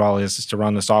real withdrawal is to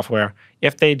run the software.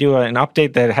 If they do an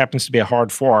update that happens to be a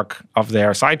hard fork of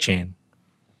their sidechain,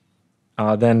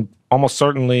 then almost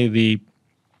certainly the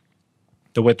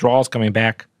withdrawals coming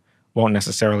back won't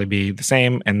necessarily be the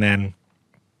same, and then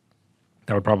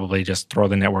that would probably just throw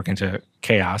the network into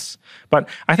chaos. But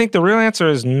I think the real answer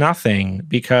is nothing,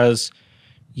 because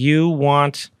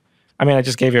I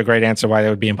just gave you a great answer why it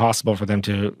would be impossible for them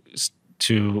to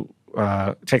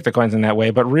take the coins in that way.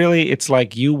 But really, it's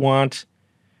like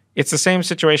it's the same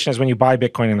situation as when you buy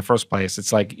Bitcoin in the first place.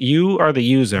 It's like you are the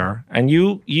user, and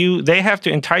they have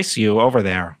to entice you over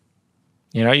there.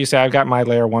 You say, I've got my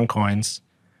layer 1 coins,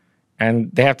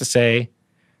 and they have to say,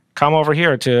 come over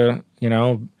here to,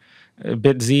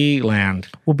 BitZ land.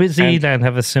 Will BitZ land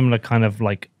have a similar kind of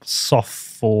like soft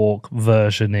fork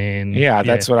versioning? Yeah,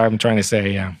 that's what I'm trying to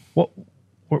say, yeah.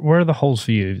 Where are the holes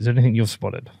for you? Is there anything you've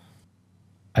spotted?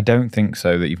 I don't think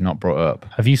so that you've not brought up.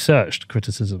 Have you searched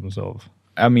criticisms of?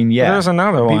 I mean, yeah. There's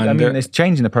another one. I mean, it's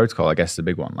changing the protocol, I guess, is a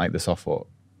big one, like the soft fork.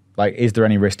 Like, is there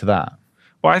any risk to that?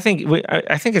 Well, I think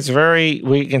it's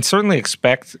we can certainly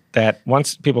expect that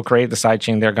once people create the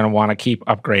sidechain, they're going to want to keep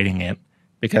upgrading it,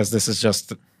 because this is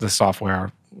just the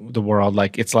software, the world.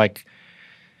 Like, it's like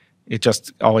it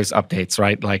just always updates,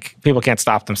 right? Like, people can't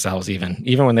stop themselves even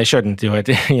when they shouldn't do it,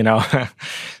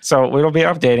 So it'll be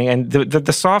updating. And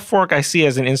the soft fork I see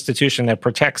as an institution that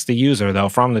protects the user, though,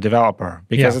 from the developer,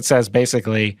 because it says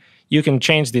basically you can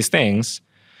change these things,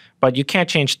 but you can't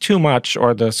change too much,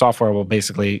 or the software will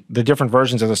the different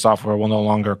versions of the software will no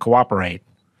longer cooperate.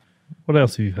 What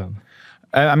else have you found?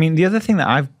 I mean, the other thing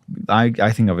that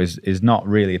I think of is not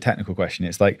really a technical question.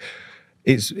 It's like,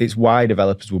 it's why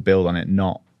developers will build on it,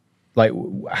 not like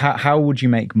how would you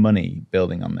make money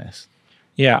building on this?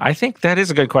 Yeah, I think that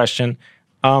is a good question.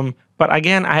 But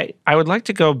again, I would like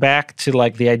to go back to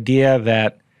like the idea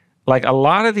that like a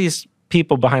lot of these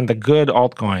people behind the good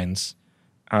altcoins,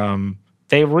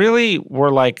 they really were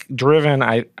like driven.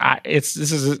 This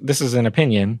is an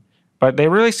opinion, but they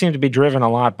really seem to be driven a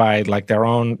lot by like their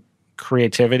own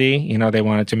creativity. They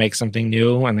wanted to make something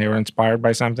new, and they were inspired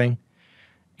by something.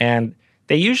 And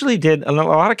they usually did, in a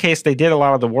lot of cases, they did a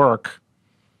lot of the work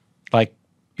like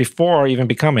before even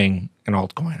becoming an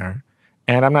altcoiner.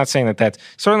 And I'm not saying that that's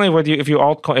certainly if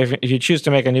you choose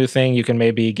to make a new thing, you can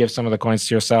maybe give some of the coins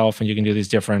to yourself, and you can do these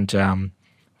different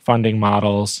funding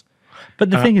models. But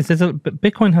the thing is,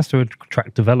 Bitcoin has to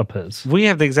attract developers. We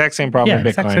have the exact same problem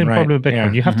with Bitcoin. Exact same problem with Bitcoin.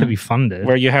 Yeah. You have to be funded.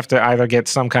 Where you have to either get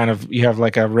some kind of, you have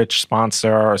like a rich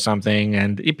sponsor or something,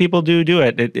 and people do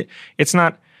it. It's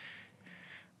not,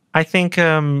 I think,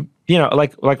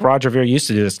 like Roger Ver used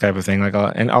to do this type of thing,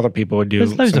 and other people would do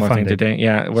similar thing today.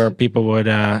 Yeah, where people would,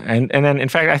 and then in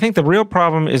fact, I think the real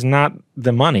problem is not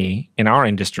the money in our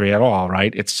industry at all,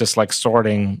 right? It's just like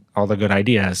sorting all the good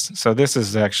ideas. So this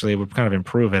is actually, would kind of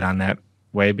improve it on that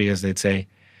way, because they'd say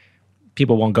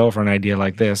people won't go for an idea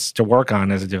like this to work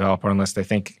on as a developer unless they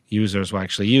think users will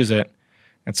actually use it.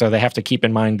 And so they have to keep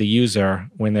in mind the user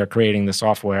when they're creating the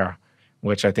software,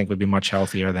 which I think would be much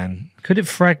healthier than... Could it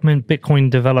fragment Bitcoin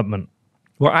development?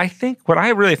 Well, what I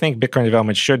really think Bitcoin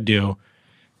development should do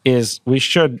is we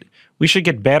should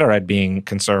get better at being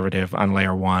conservative on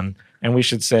layer 1, and we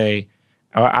should say,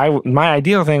 my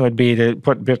ideal thing would be to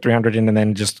put BIP300 in and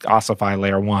then just ossify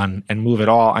layer 1 and move it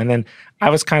all. And then I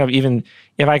was kind of, even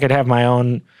if I could have my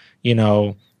own,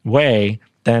 way,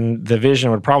 then the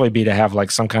vision would probably be to have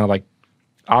like some kind of like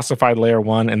ossified layer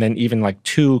 1, and then even like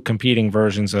 2 competing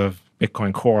versions of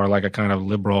Bitcoin Core, like a kind of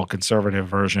liberal conservative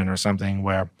version or something,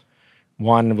 where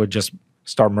one would just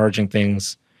start merging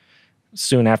things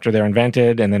soon after they're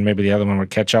invented, and then maybe the other one would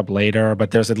catch up later.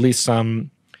 But there's at least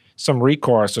some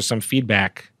recourse or some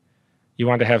feedback. You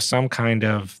want to have some kind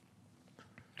of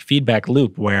feedback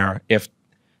loop where if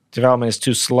development is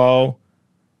too slow,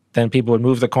 then people would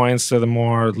move the coins to the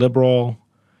more liberal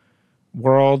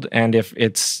world. And if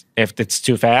it's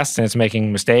too fast and it's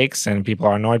making mistakes and people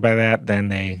are annoyed by that, then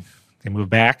they move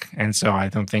back. And so I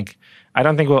don't think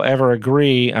we'll ever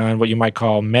agree on what you might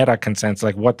call meta consensus,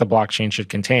 like what the blockchain should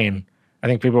contain. I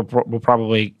think people will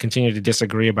probably continue to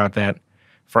disagree about that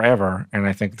forever. And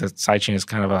I think the sidechain is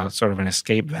kind of a sort of an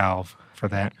escape valve for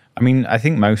that. I mean, I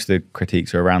think most of the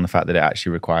critiques are around the fact that it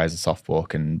actually requires a soft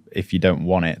fork. And if you don't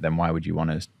want it, then why would you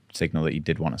want to signal that you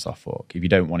did want a soft fork if you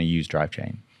don't want to use drive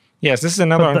chain? Yes, this is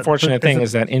another unfortunate thing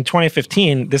is that in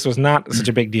 2015, this was not such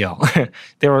a big deal.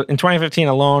 In 2015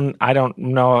 alone, I don't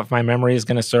know if my memory is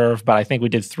going to serve, but I think we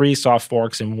did 3 soft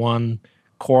forks in 1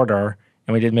 quarter,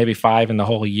 and we did maybe 5 in the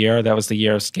whole year. That was the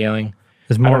year of scaling.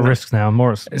 There's more risks now,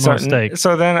 more stake.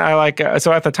 So then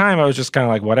so at the time, I was just kind of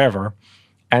like, whatever.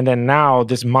 And then now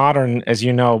this modern, as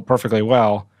you know perfectly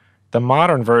well, the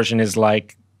modern version is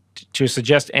like, to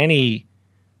suggest any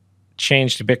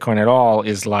change to Bitcoin at all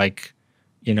is like,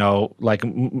 like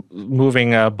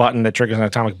moving a button that triggers an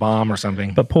atomic bomb or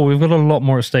something. But Paul, we've got a lot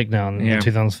more at stake now in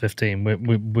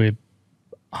 2015. We're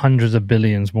hundreds of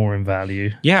billions more in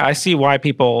value. Yeah, I see why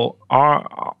people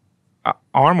are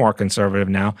more conservative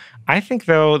now. I think,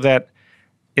 though, that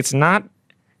it's not.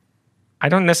 I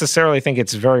don't necessarily think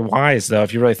it's very wise, though,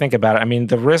 if you really think about it. I mean,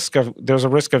 there's a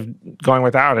risk of going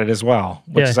without it as well,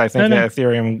 which is, I think, that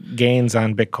Ethereum gains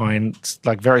on Bitcoin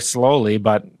like very slowly,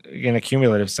 but in a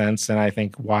cumulative sense. And I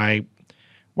think why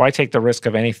take the risk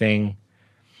of anything?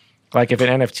 Like if an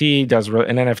NFT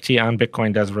on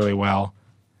Bitcoin does really well,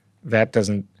 that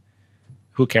doesn't.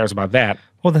 Who cares about that?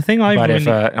 Well, the thing if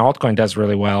an altcoin does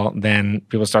really well, then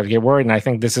people start to get worried. And I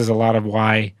think this is a lot of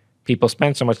why people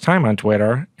spend so much time on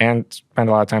Twitter and spend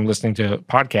a lot of time listening to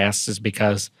podcasts, is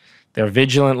because they're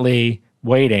vigilantly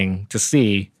waiting to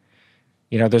see,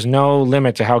 there's no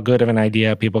limit to how good of an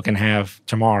idea people can have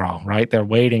tomorrow, right? They're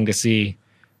waiting to see,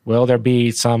 will there be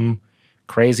some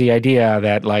crazy idea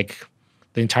that like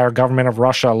the entire government of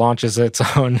Russia launches its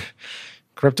own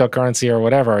cryptocurrency or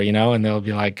whatever, and they'll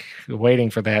be like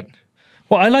waiting for that.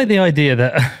 Well, I like the idea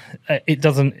that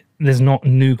there's not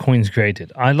new coins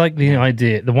created. I like the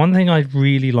idea. The one thing I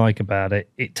really like about it,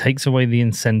 it takes away the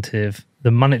incentive,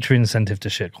 the monetary incentive to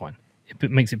shitcoin. It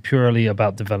makes it purely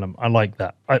about development. I like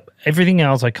that. Everything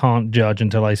else I can't judge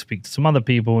until I speak to some other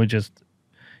people who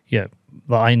that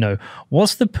I know.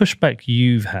 What's the pushback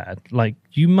you've had? Like,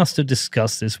 you must have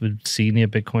discussed this with senior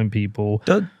Bitcoin people.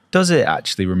 Does it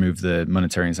actually remove the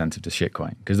monetary incentive to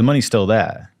shitcoin? Because the money's still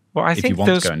there. Well, I think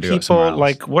those people,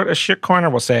 like what a shitcoiner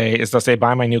will say is they'll say,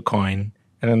 buy my new coin.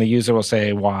 And then the user will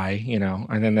say, why,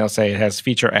 and then they'll say it has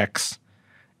feature X.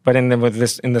 But in the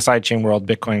sidechain world,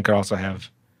 Bitcoin could also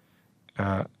have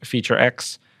feature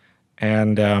X.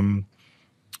 And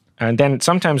then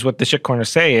sometimes what the shitcoiners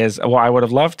say is, well, I would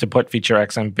have loved to put feature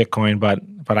X on Bitcoin, but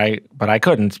I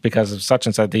couldn't because of such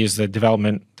and such. They use the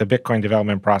Bitcoin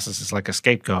development process as like a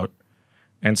scapegoat.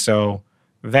 And so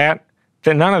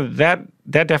none of that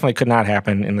definitely could not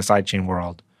happen in the sidechain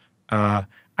world.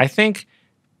 I think,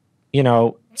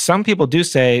 some people do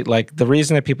say like the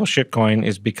reason that people shitcoin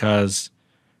is because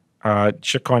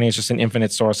shitcoining is just an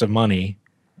infinite source of money.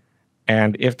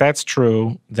 And if that's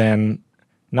true, then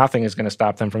nothing is going to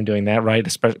stop them from doing that, right?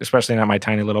 Especially not my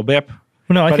tiny little BIP. Well,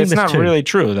 no, but it's not really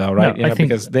true, though, right? No,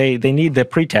 because they need the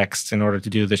pretext in order to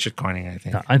do the shitcoining, I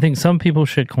think. I think some people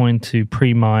shitcoin to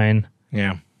pre-mine.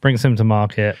 Yeah. Brings them to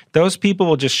market. Those people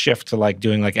will just shift to like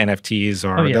doing like NFTs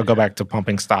or they'll go back to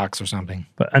pumping stocks or something.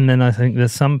 And then I think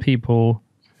there's some people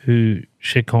who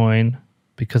shitcoin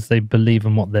because they believe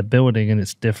in what they're building and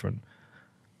it's different.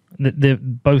 They're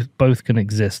both can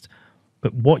exist.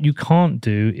 But what you can't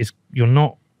do is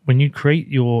when you create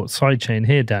your sidechain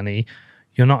here, Danny,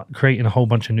 you're not creating a whole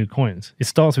bunch of new coins. It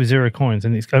starts with 0 coins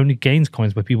and it only gains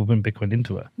coins where people put Bitcoin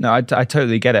into it. No, I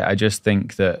totally get it. I just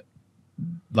think that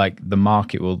like the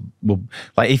market will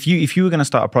like if you were going to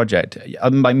start a project,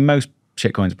 like most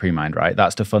shitcoins are pre-mined, right?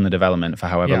 That's to fund the development for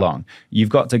however long. You've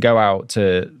got to go out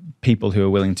to people who are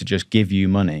willing to just give you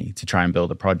money to try and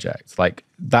build a project. Like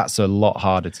that's a lot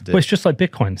harder to do. Well, it's just like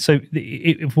Bitcoin. So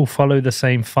it will follow the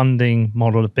same funding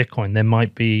model of Bitcoin. There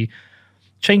might be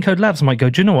Chaincode Labs might go,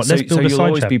 do you know what? Let's build a you'll side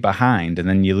always chain. be behind and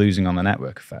then you're losing on the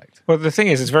network effect. Well, the thing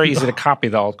is, it's very easy to copy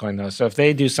the altcoin, though. So if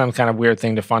they do some kind of weird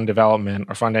thing to fund development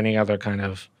or fund any other kind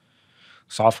of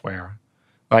software,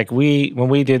 like when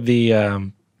we did the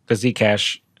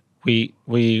Zcash, we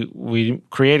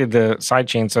created the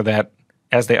sidechain so that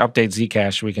as they update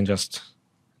Zcash, we can just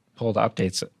pull the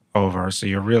updates over. So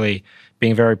you're really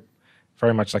being very,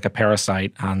 very much like a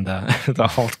parasite on the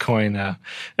altcoin.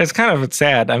 It's kind of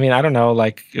sad. I mean, I don't know.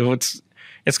 Like it's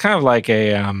kind of like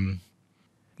a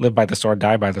live by the sword,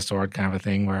 die by the sword kind of a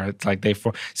thing, where it's like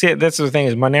see, that's the thing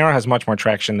is Monero has much more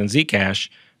traction than Zcash,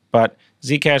 but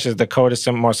Zcash is the code is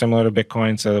more similar to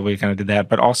Bitcoin, so we kind of did that.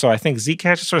 But also, I think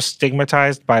Zcash is sort of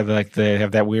stigmatized by they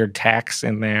have that weird tax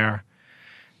in there,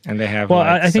 and they have. Well,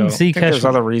 I think Zcash. There's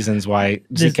other reasons why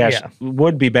Zcash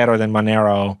would be better than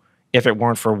Monero if it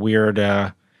weren't for weird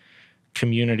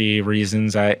community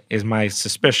reasons. Is my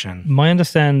suspicion. My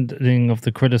understanding of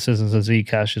the criticisms of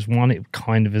Zcash is one, it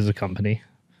kind of is a company.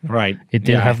 Right. It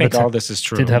did have I think all this is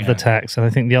true. Did have the tax, and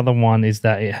I think the other one is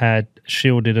that it had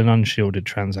shielded and unshielded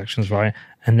transactions, right?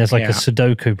 And there's like a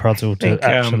Sudoku puzzle to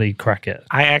actually crack it.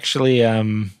 I actually, I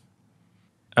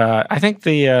think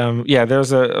there's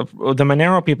the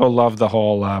Monero people love the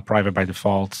whole private by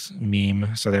default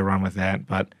meme, so they run with that.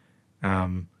 But I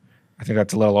think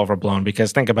that's a little overblown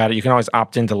because think about it, you can always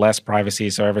opt into less privacy,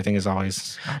 so everything is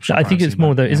always. I think it's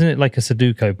more though, isn't it like a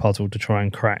Sudoku puzzle to try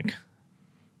and crack?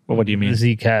 Well, what do you mean?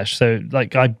 Zcash. So,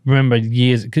 like, I remember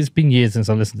years, because it's been years since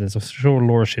I listened to this. I'm sure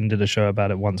Laura Shin did a show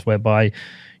about it once, whereby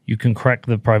you can crack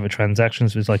the private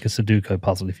transactions with like a Sudoku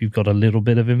puzzle. If you've got a little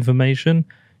bit of information,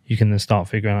 you can then start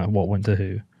figuring out what went to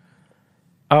who.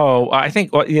 Oh, I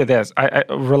think, there's.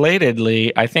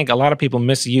 Relatedly, I think a lot of people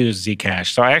misuse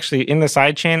Zcash. So I actually, in the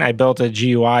sidechain, I built a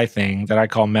GUI thing that I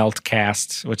call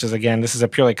Meltcast, which is, again, this is a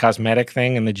purely cosmetic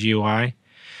thing in the GUI.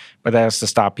 But that's to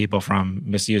stop people from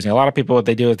misusing. A lot of people, what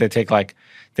they do is they take like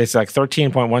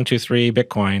 13.123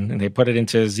 Bitcoin and they put it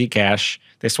into Zcash.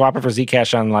 They swap it for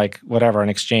Zcash on like whatever, an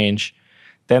exchange.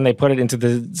 Then they put it into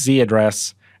the Z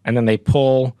address and then they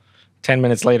pull, 10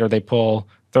 minutes later, they pull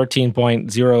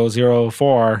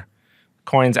 13.004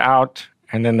 coins out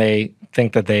and then they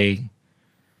think that they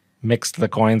mixed the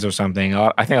coins or something.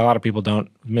 I think a lot of people don't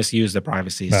misuse the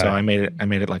privacy. Right. So I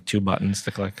made it like 2 buttons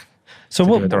to click. So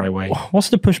do it the right way. What's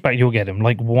the pushback you're getting?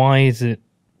 Like, why is it?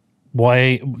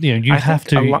 Why you have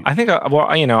to? I think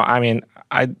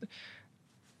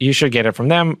you should get it from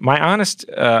them. My honest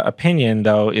opinion,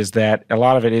 though, is that a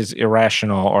lot of it is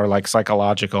irrational or like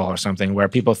psychological or something, where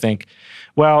people think,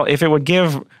 well, if it would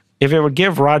give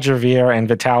Roger Ver and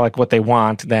Vitalik what they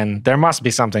want, then there must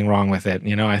be something wrong with it.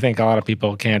 I think a lot of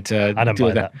people can't I don't do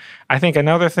buy that. I think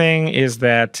another thing is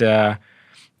that.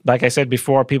 Like I said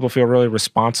before, people feel really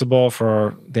responsible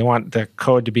they want the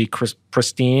code to be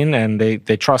pristine and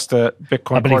they trust the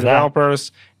Bitcoin core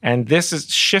developers. And this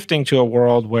is shifting to a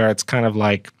world where it's kind of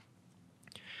like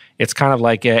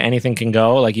anything can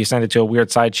go. Like you send it to a weird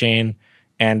sidechain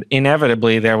and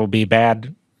inevitably there will be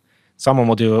someone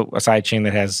will do a sidechain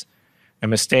that has a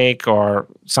mistake or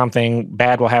something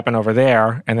bad will happen over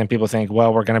there. And then people think,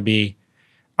 well,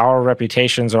 our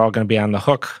reputations are all going to be on the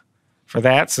hook for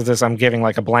that. So I'm giving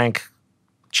like a blank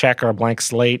check or a blank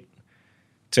slate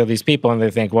to these people and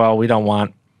they think, well, we don't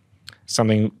want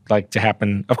something like to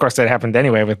happen. Of course, that happened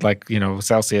anyway with like,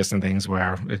 Celsius and things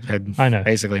where it had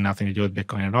basically nothing to do with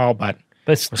Bitcoin at all, but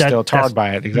we're still tarred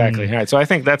by it. Exactly. Right. So I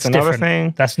think that's another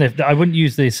thing. I wouldn't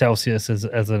use the Celsius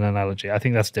as an analogy. I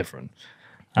think that's different.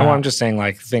 I'm just saying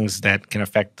like things that can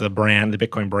affect the brand, the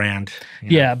Bitcoin brand.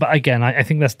 Yeah, but again, I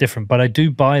think that's different. But I do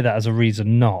buy that as a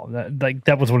reason not.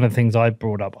 That was one of the things I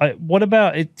brought up. What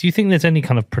about it? Do you think there's any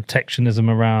kind of protectionism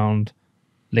around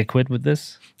Liquid with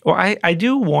this? Well, I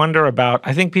do wonder about,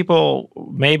 I think people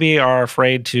maybe are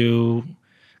afraid to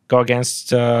go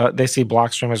against, they see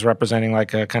Blockstream as representing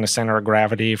like a kind of center of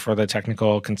gravity for the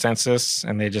technical consensus.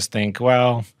 And they just think,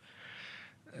 well,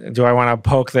 do I want to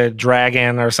poke the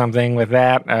dragon or something with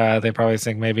that? They probably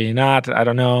think maybe not. I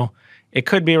don't know. It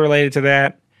could be related to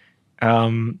that.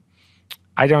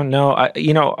 I don't know.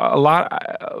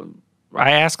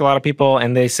 I ask a lot of people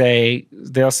and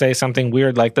they'll say something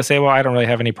weird. Like they'll say, well, I don't really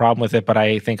have any problem with it, but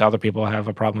I think other people have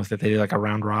a problem with it. They do like a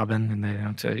round robin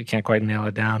and you can't quite nail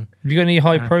it down. Have you got any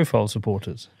high profile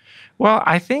supporters? Well,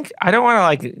 I think I don't want to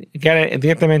like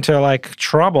get them into like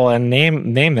trouble and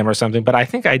name them or something, but I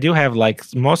think I do have like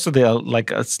most of the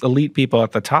like elite people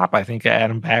at the top. I think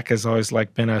Adam Back has always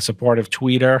like been a supportive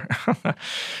tweeter,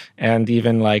 and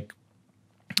even like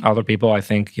other people. I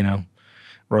think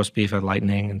Roast Beef at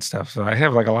Lightning and stuff. So I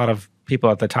have like a lot of people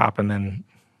at the top, and then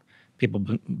people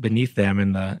beneath them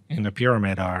in the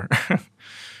pyramid are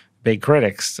big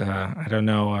critics. I don't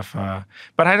know if,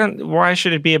 but I don't. Why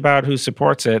should it be about who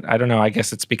supports it? I don't know. I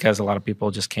guess it's because a lot of people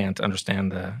just can't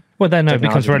understand the. Well, then no,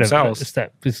 because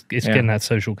it's getting that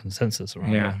social consensus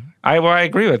around. Yeah, I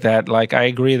agree with that. Like, I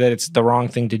agree that it's the wrong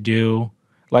thing to do.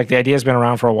 Like, the idea has been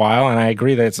around for a while, and I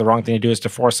agree that it's the wrong thing to do is to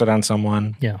force it on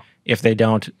someone. Yeah. If they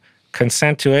don't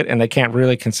consent to it, and they can't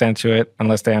really consent to it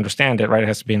unless they understand it, right? It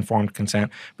has to be informed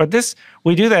consent. But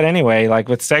we do that anyway. Like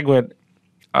with SegWit.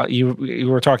 You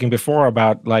were talking before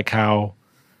about like how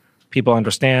people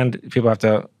understand. People have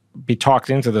to be talked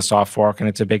into the soft fork, and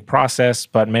it's a big process.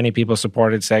 But many people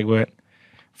supported SegWit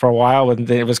for a while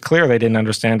when it was clear they didn't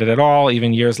understand it at all.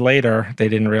 Even years later, they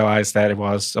didn't realize that it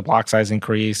was a block size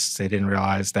increase. They didn't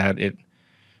realize that it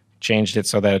changed it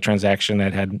so that a transaction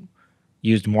that had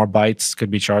used more bytes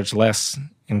could be charged less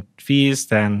in fees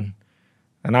than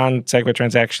a non-SegWit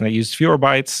transaction that used fewer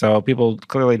bytes. So people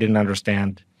clearly didn't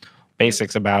understand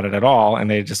basics about it at all, and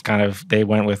they just they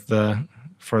went with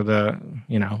for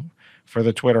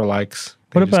the Twitter likes.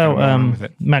 What about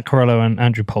Matt Corallo and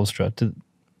Andrew Polstra?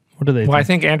 What do they think? I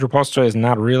think Andrew Polstra is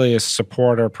not really a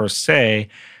supporter per se,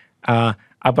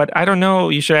 but I don't know.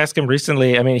 You should ask him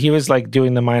recently. I mean, he was like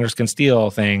doing the miners can steal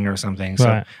thing or something. So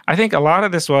right. I think a lot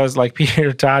of this was like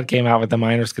Peter Todd came out with the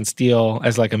miners can steal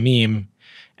as like a meme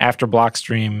after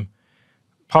Blockstream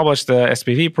published the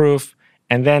SPV proof.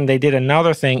 And then they did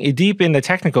another thing. Deep in the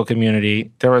technical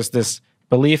community, there was this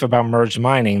belief about merged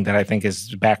mining that I think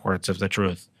is backwards of the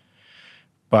truth.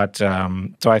 But so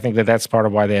I think that's part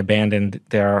of why they abandoned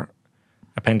their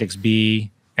Appendix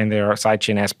B and their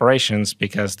sidechain aspirations,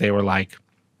 because they were like,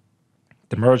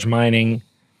 the merge mining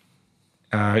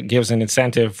gives an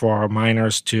incentive for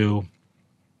miners to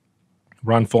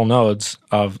run full nodes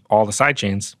of all the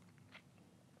sidechains.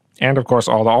 And of course,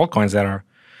 all the altcoins that are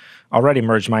already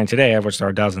merge mined today, of which there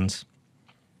are dozens.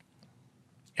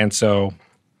 And so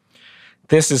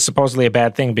this is supposedly a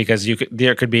bad thing because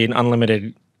there could be an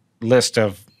unlimited list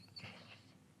of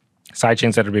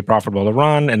sidechains that would be profitable to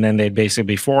run, and then they'd basically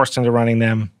be forced into running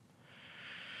them.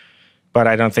 But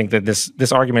I don't think that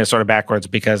this argument is sort of backwards,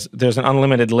 because there's an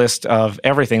unlimited list of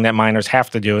everything that miners have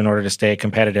to do in order to stay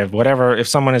competitive. Whatever, if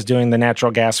someone is doing the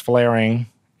natural gas flaring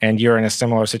and you're in a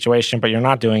similar situation, but you're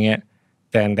not doing it,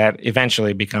 then that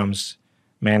eventually becomes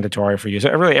mandatory for you.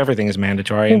 So really everything is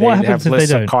mandatory. Well, and they have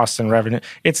lists of costs and revenue.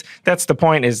 That's the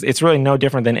point, is it's really no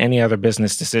different than any other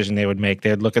business decision they would make.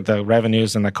 They'd look at the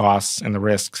revenues and the costs and the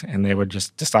risks, and they would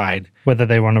just decide whether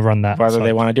they want to run that. Whether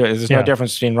they want to do it. There's no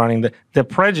difference between running the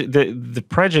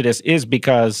prejudice is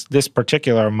because this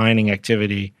particular mining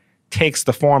activity takes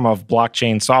the form of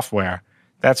blockchain software.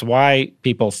 That's why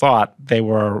people thought they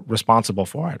were responsible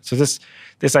for it. So this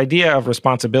idea of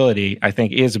responsibility, I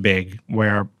think, is big,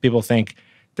 where people think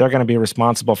they're going to be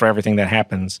responsible for everything that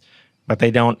happens, but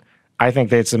they don't. I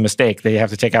think that it's a mistake. They have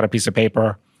to take out a piece of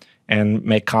paper and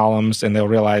make columns, and they'll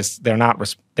realize they're not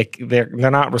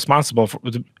responsible for.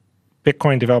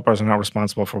 Bitcoin developers are not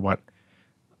responsible for what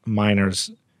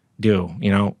miners do.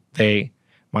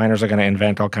 Miners are going to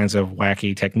invent all kinds of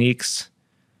wacky techniques,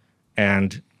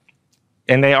 and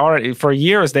they already, for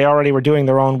years, they already were doing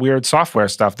their own weird software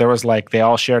stuff. There was they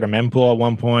all shared a mempool at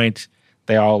one point.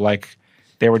 They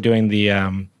were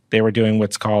doing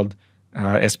what's called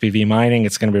SPV mining.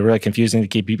 It's going to be really confusing to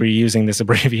keep people using this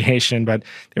abbreviation, but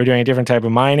they were doing a different type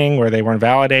of mining where they weren't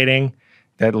validating.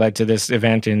 That led to this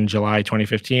event in July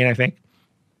 2015, I think.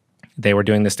 They were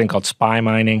doing this thing called SPY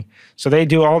mining. So they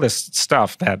do all this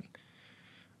stuff that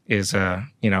is,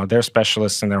 they're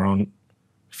specialists in their own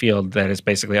field that is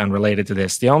basically unrelated to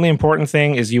this. The only important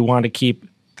thing is you want to keep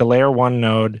the layer 1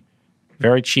 node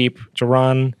very cheap to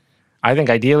run. I think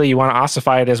ideally you want to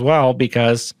ossify it as well,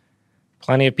 because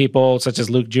plenty of people, such as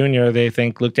Luke Jr.,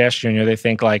 Luke Dash Jr., they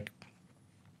think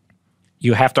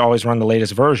you have to always run the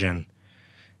latest version.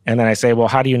 And then I say, well,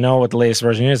 how do you know what the latest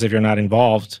version is if you're not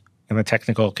involved in the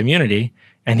technical community?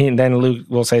 And then Luke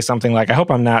will say something like, I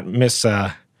hope I'm not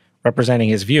misrepresenting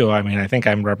his view. I mean, I think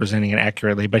I'm representing it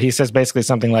accurately. But he says basically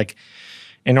something like,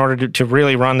 in order to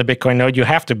really run the Bitcoin node, you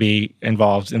have to be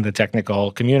involved in the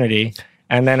technical community.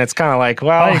 And then it's kind of like,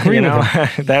 well, I agree with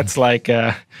him. That's right.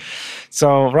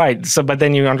 So, but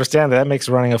then you understand that makes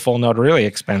running a full node really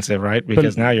expensive, right?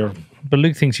 Because now you're... But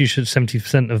Luke thinks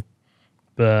 70% of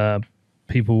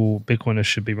Bitcoiners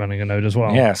should be running a node as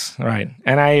well. Yes, right.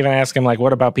 And I even ask him,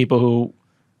 what about people who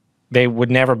they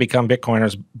would never become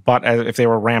Bitcoiners, but if they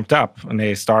were ramped up and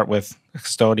they start with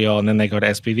custodial and then they go to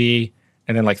SPV,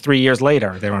 and then 3 years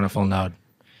later they run a full node.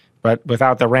 But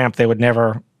without the ramp, they would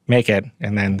never make it.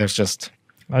 And then there's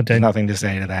nothing to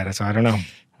say to that. So I don't know.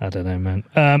 I don't know, man.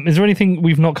 Is there anything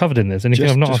we've not covered in this? Anything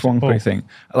I've not just one quick thing.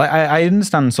 I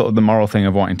understand sort of the moral thing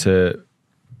of wanting to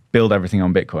build everything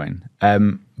on Bitcoin.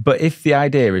 But if the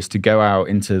idea is to go out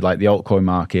into the altcoin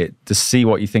market to see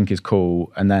what you think is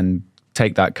cool and then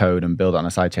take that code and build it on a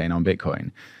sidechain on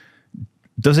Bitcoin,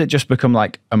 does it just become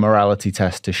a morality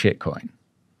test to shitcoin?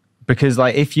 Because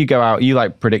if you go out, you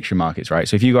like prediction markets, right?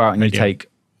 So if you go out and you take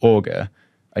Augur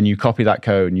and you copy that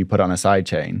code and you put it on a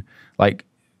sidechain,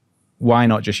 why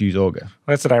not just use Augur? Well,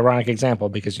 that's an ironic example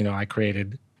because, I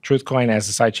created Truthcoin as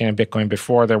a sidechain of Bitcoin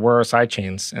before there were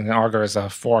sidechains, and Augur is a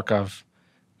fork of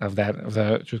of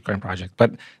the Truthcoin project.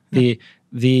 But the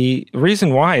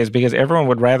reason why is because everyone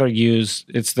would rather use,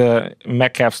 it's the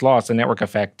Metcalfe's law, it's the network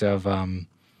effect of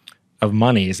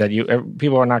money, is that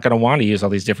people are not going to want to use all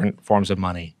these different forms of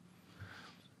money.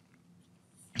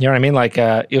 You know what I mean? Like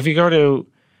if you go to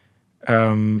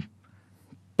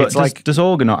but does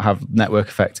Augur not have network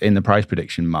effect in the price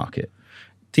prediction market?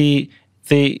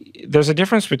 There's a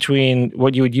difference between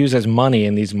what you would use as money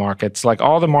in these markets. Like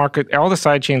all the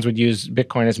side chains would use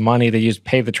Bitcoin as money. They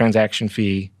pay the transaction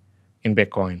fee in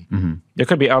Bitcoin. Mm-hmm. There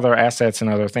could be other assets and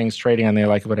other things trading on there,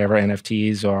 like whatever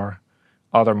NFTs or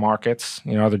other markets,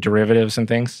 other derivatives and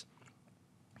things.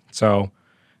 So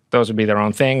those would be their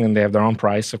own thing, and they have their own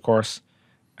price, of course.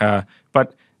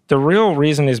 But the real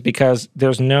reason is because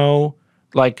there's no,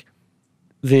 like,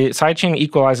 the sidechain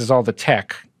equalizes all the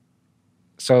tech.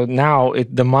 So now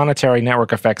the monetary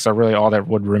network effects are really all that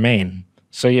would remain.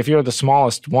 So if you're the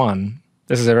smallest one,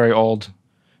 this is a very old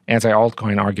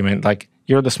anti-altcoin argument, like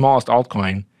you're the smallest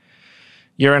altcoin,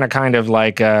 you're in a kind of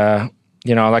like,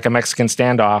 like a Mexican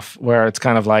standoff where it's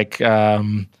kind of like,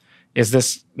 is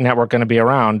this network going to be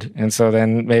around? And so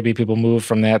then maybe people move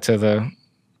from that to the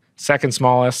second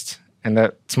smallest, and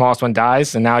the smallest one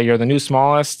dies, and now you're the new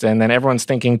smallest, and then everyone's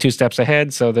thinking 2 steps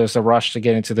ahead, so there's a rush to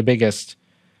get into the biggest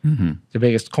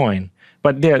coin.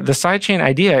 But the sidechain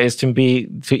idea is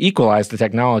to equalize the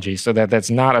technology so that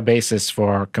that's not a basis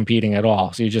for competing at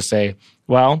all. So you just say,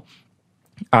 well,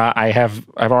 I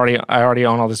already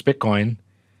own all this Bitcoin,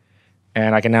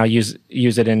 and I can now use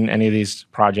it in any of these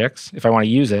projects if I want to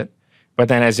use it. But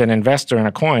then as an investor in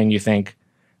a coin, you think,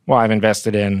 well, I've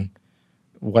invested in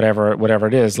whatever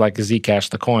it is, like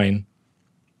Zcash, the coin.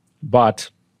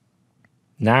 But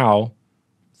now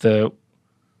Zcash,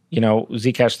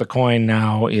 the coin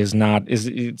now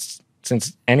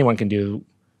since anyone can do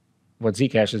what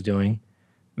Zcash is doing,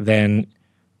 then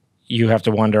you have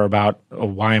to wonder about,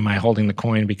 why am I holding the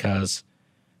coin? Because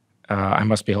I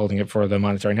must be holding it for the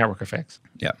monetary network effects.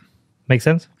 Yeah. Make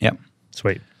sense? Yeah.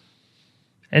 Sweet.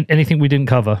 And anything we didn't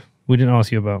cover, we didn't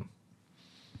ask you about?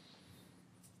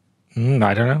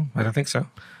 I don't know. I don't think so.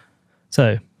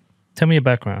 So, tell me your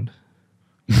background.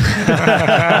 Do you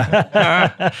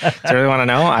really want to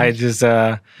know?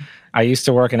 I used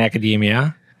to work in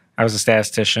academia. I was a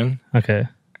statistician. Okay.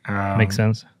 Makes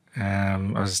sense. I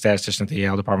was a statistician at the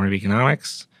Yale Department of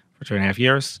Economics for 2.5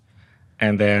 years.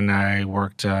 And then I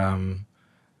worked, I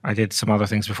did some other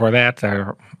things before that that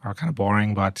are kind of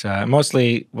boring, but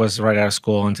mostly was right out of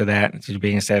school into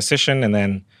being a statistician. And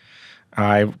then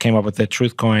I came up with the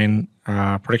Truthcoin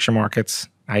prediction markets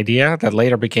idea that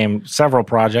later became several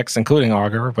projects, including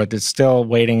Augur, but it's still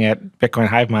waiting at Bitcoin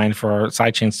Hivemind for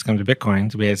sidechains to come to Bitcoin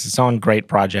to be its own great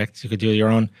project. You could do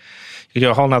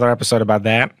a whole nother episode about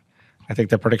that. I think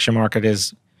the prediction market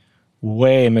is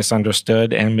way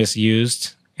misunderstood and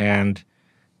misused, and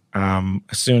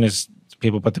as soon as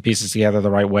people put the pieces together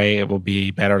the right way, it will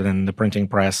be better than the printing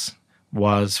press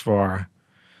was for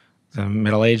the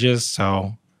Middle Ages.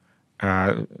 So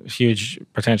huge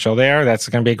potential there. That's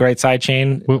going to be a great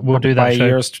sidechain. We'll do that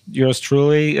by yours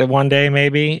truly one day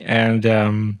maybe.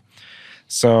 And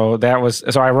so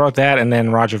I wrote that, and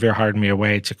then Roger Ver hired me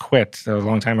away to quit a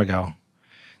long time ago.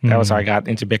 That was how I got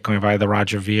into Bitcoin, via the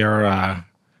Roger Ver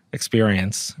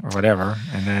experience or whatever.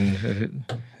 And then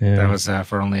that was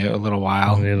for only a little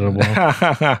while.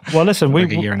 Well, listen,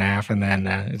 like a year and a half, and then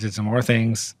did some more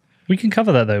things. We can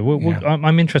cover that though.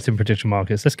 I'm interested in prediction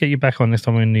markets. Let's get you back on this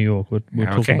time in New York. We'll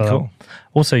talk about that.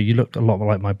 Also, you looked a lot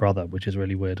like my brother, which is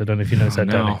really weird. I don't know if you noticed that,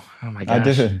 Danny. Oh my gosh. I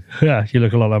did. Yeah, you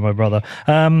look a lot like my brother.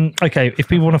 Okay, if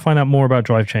people want to find out more about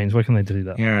drive chains, where can they do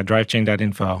that? Yeah,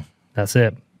 drivechain.info. That's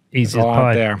it. Easy as all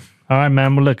pie. out there. All right,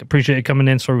 man. Well, look, appreciate you coming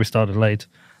in. Sorry we started late.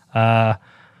 I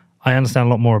understand a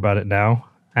lot more about it now,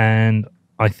 and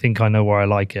I think I know where I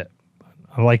like it.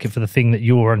 I like it for the thing that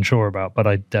you're unsure about, but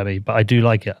I do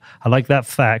like it. I like that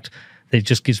fact that it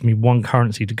just gives me one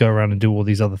currency to go around and do all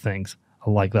these other things. I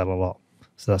like that a lot.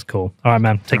 So that's cool. All right,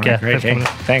 man. Take care. Great.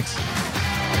 Thanks.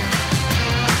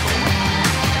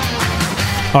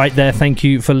 All right, there. Thank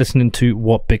you for listening to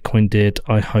What Bitcoin Did.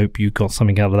 I hope you got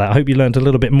something out of that. I hope you learned a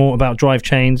little bit more about drive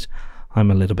chains.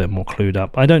 I'm a little bit more clued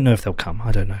up. I don't know if they'll come.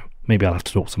 I don't know. Maybe I'll have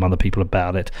to talk to some other people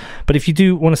about it. But if you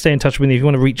do want to stay in touch with me, if you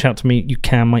want to reach out to me, you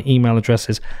can. My email address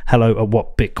is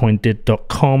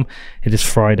hello@whatbitcoindid.com. It is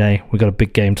Friday. We've got a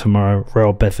big game tomorrow.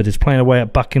 Real Bedford is playing away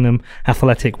at Buckingham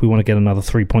Athletic. We want to get another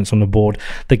 3 points on the board.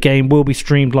 The game will be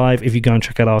streamed live. If you go and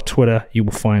check out our Twitter, you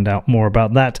will find out more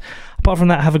about that. Apart from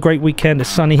that, have a great weekend. It's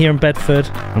sunny here in Bedford.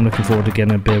 I'm looking forward to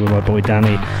getting a beer with my boy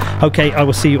Danny. Okay, I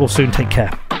will see you all soon. Take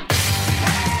care.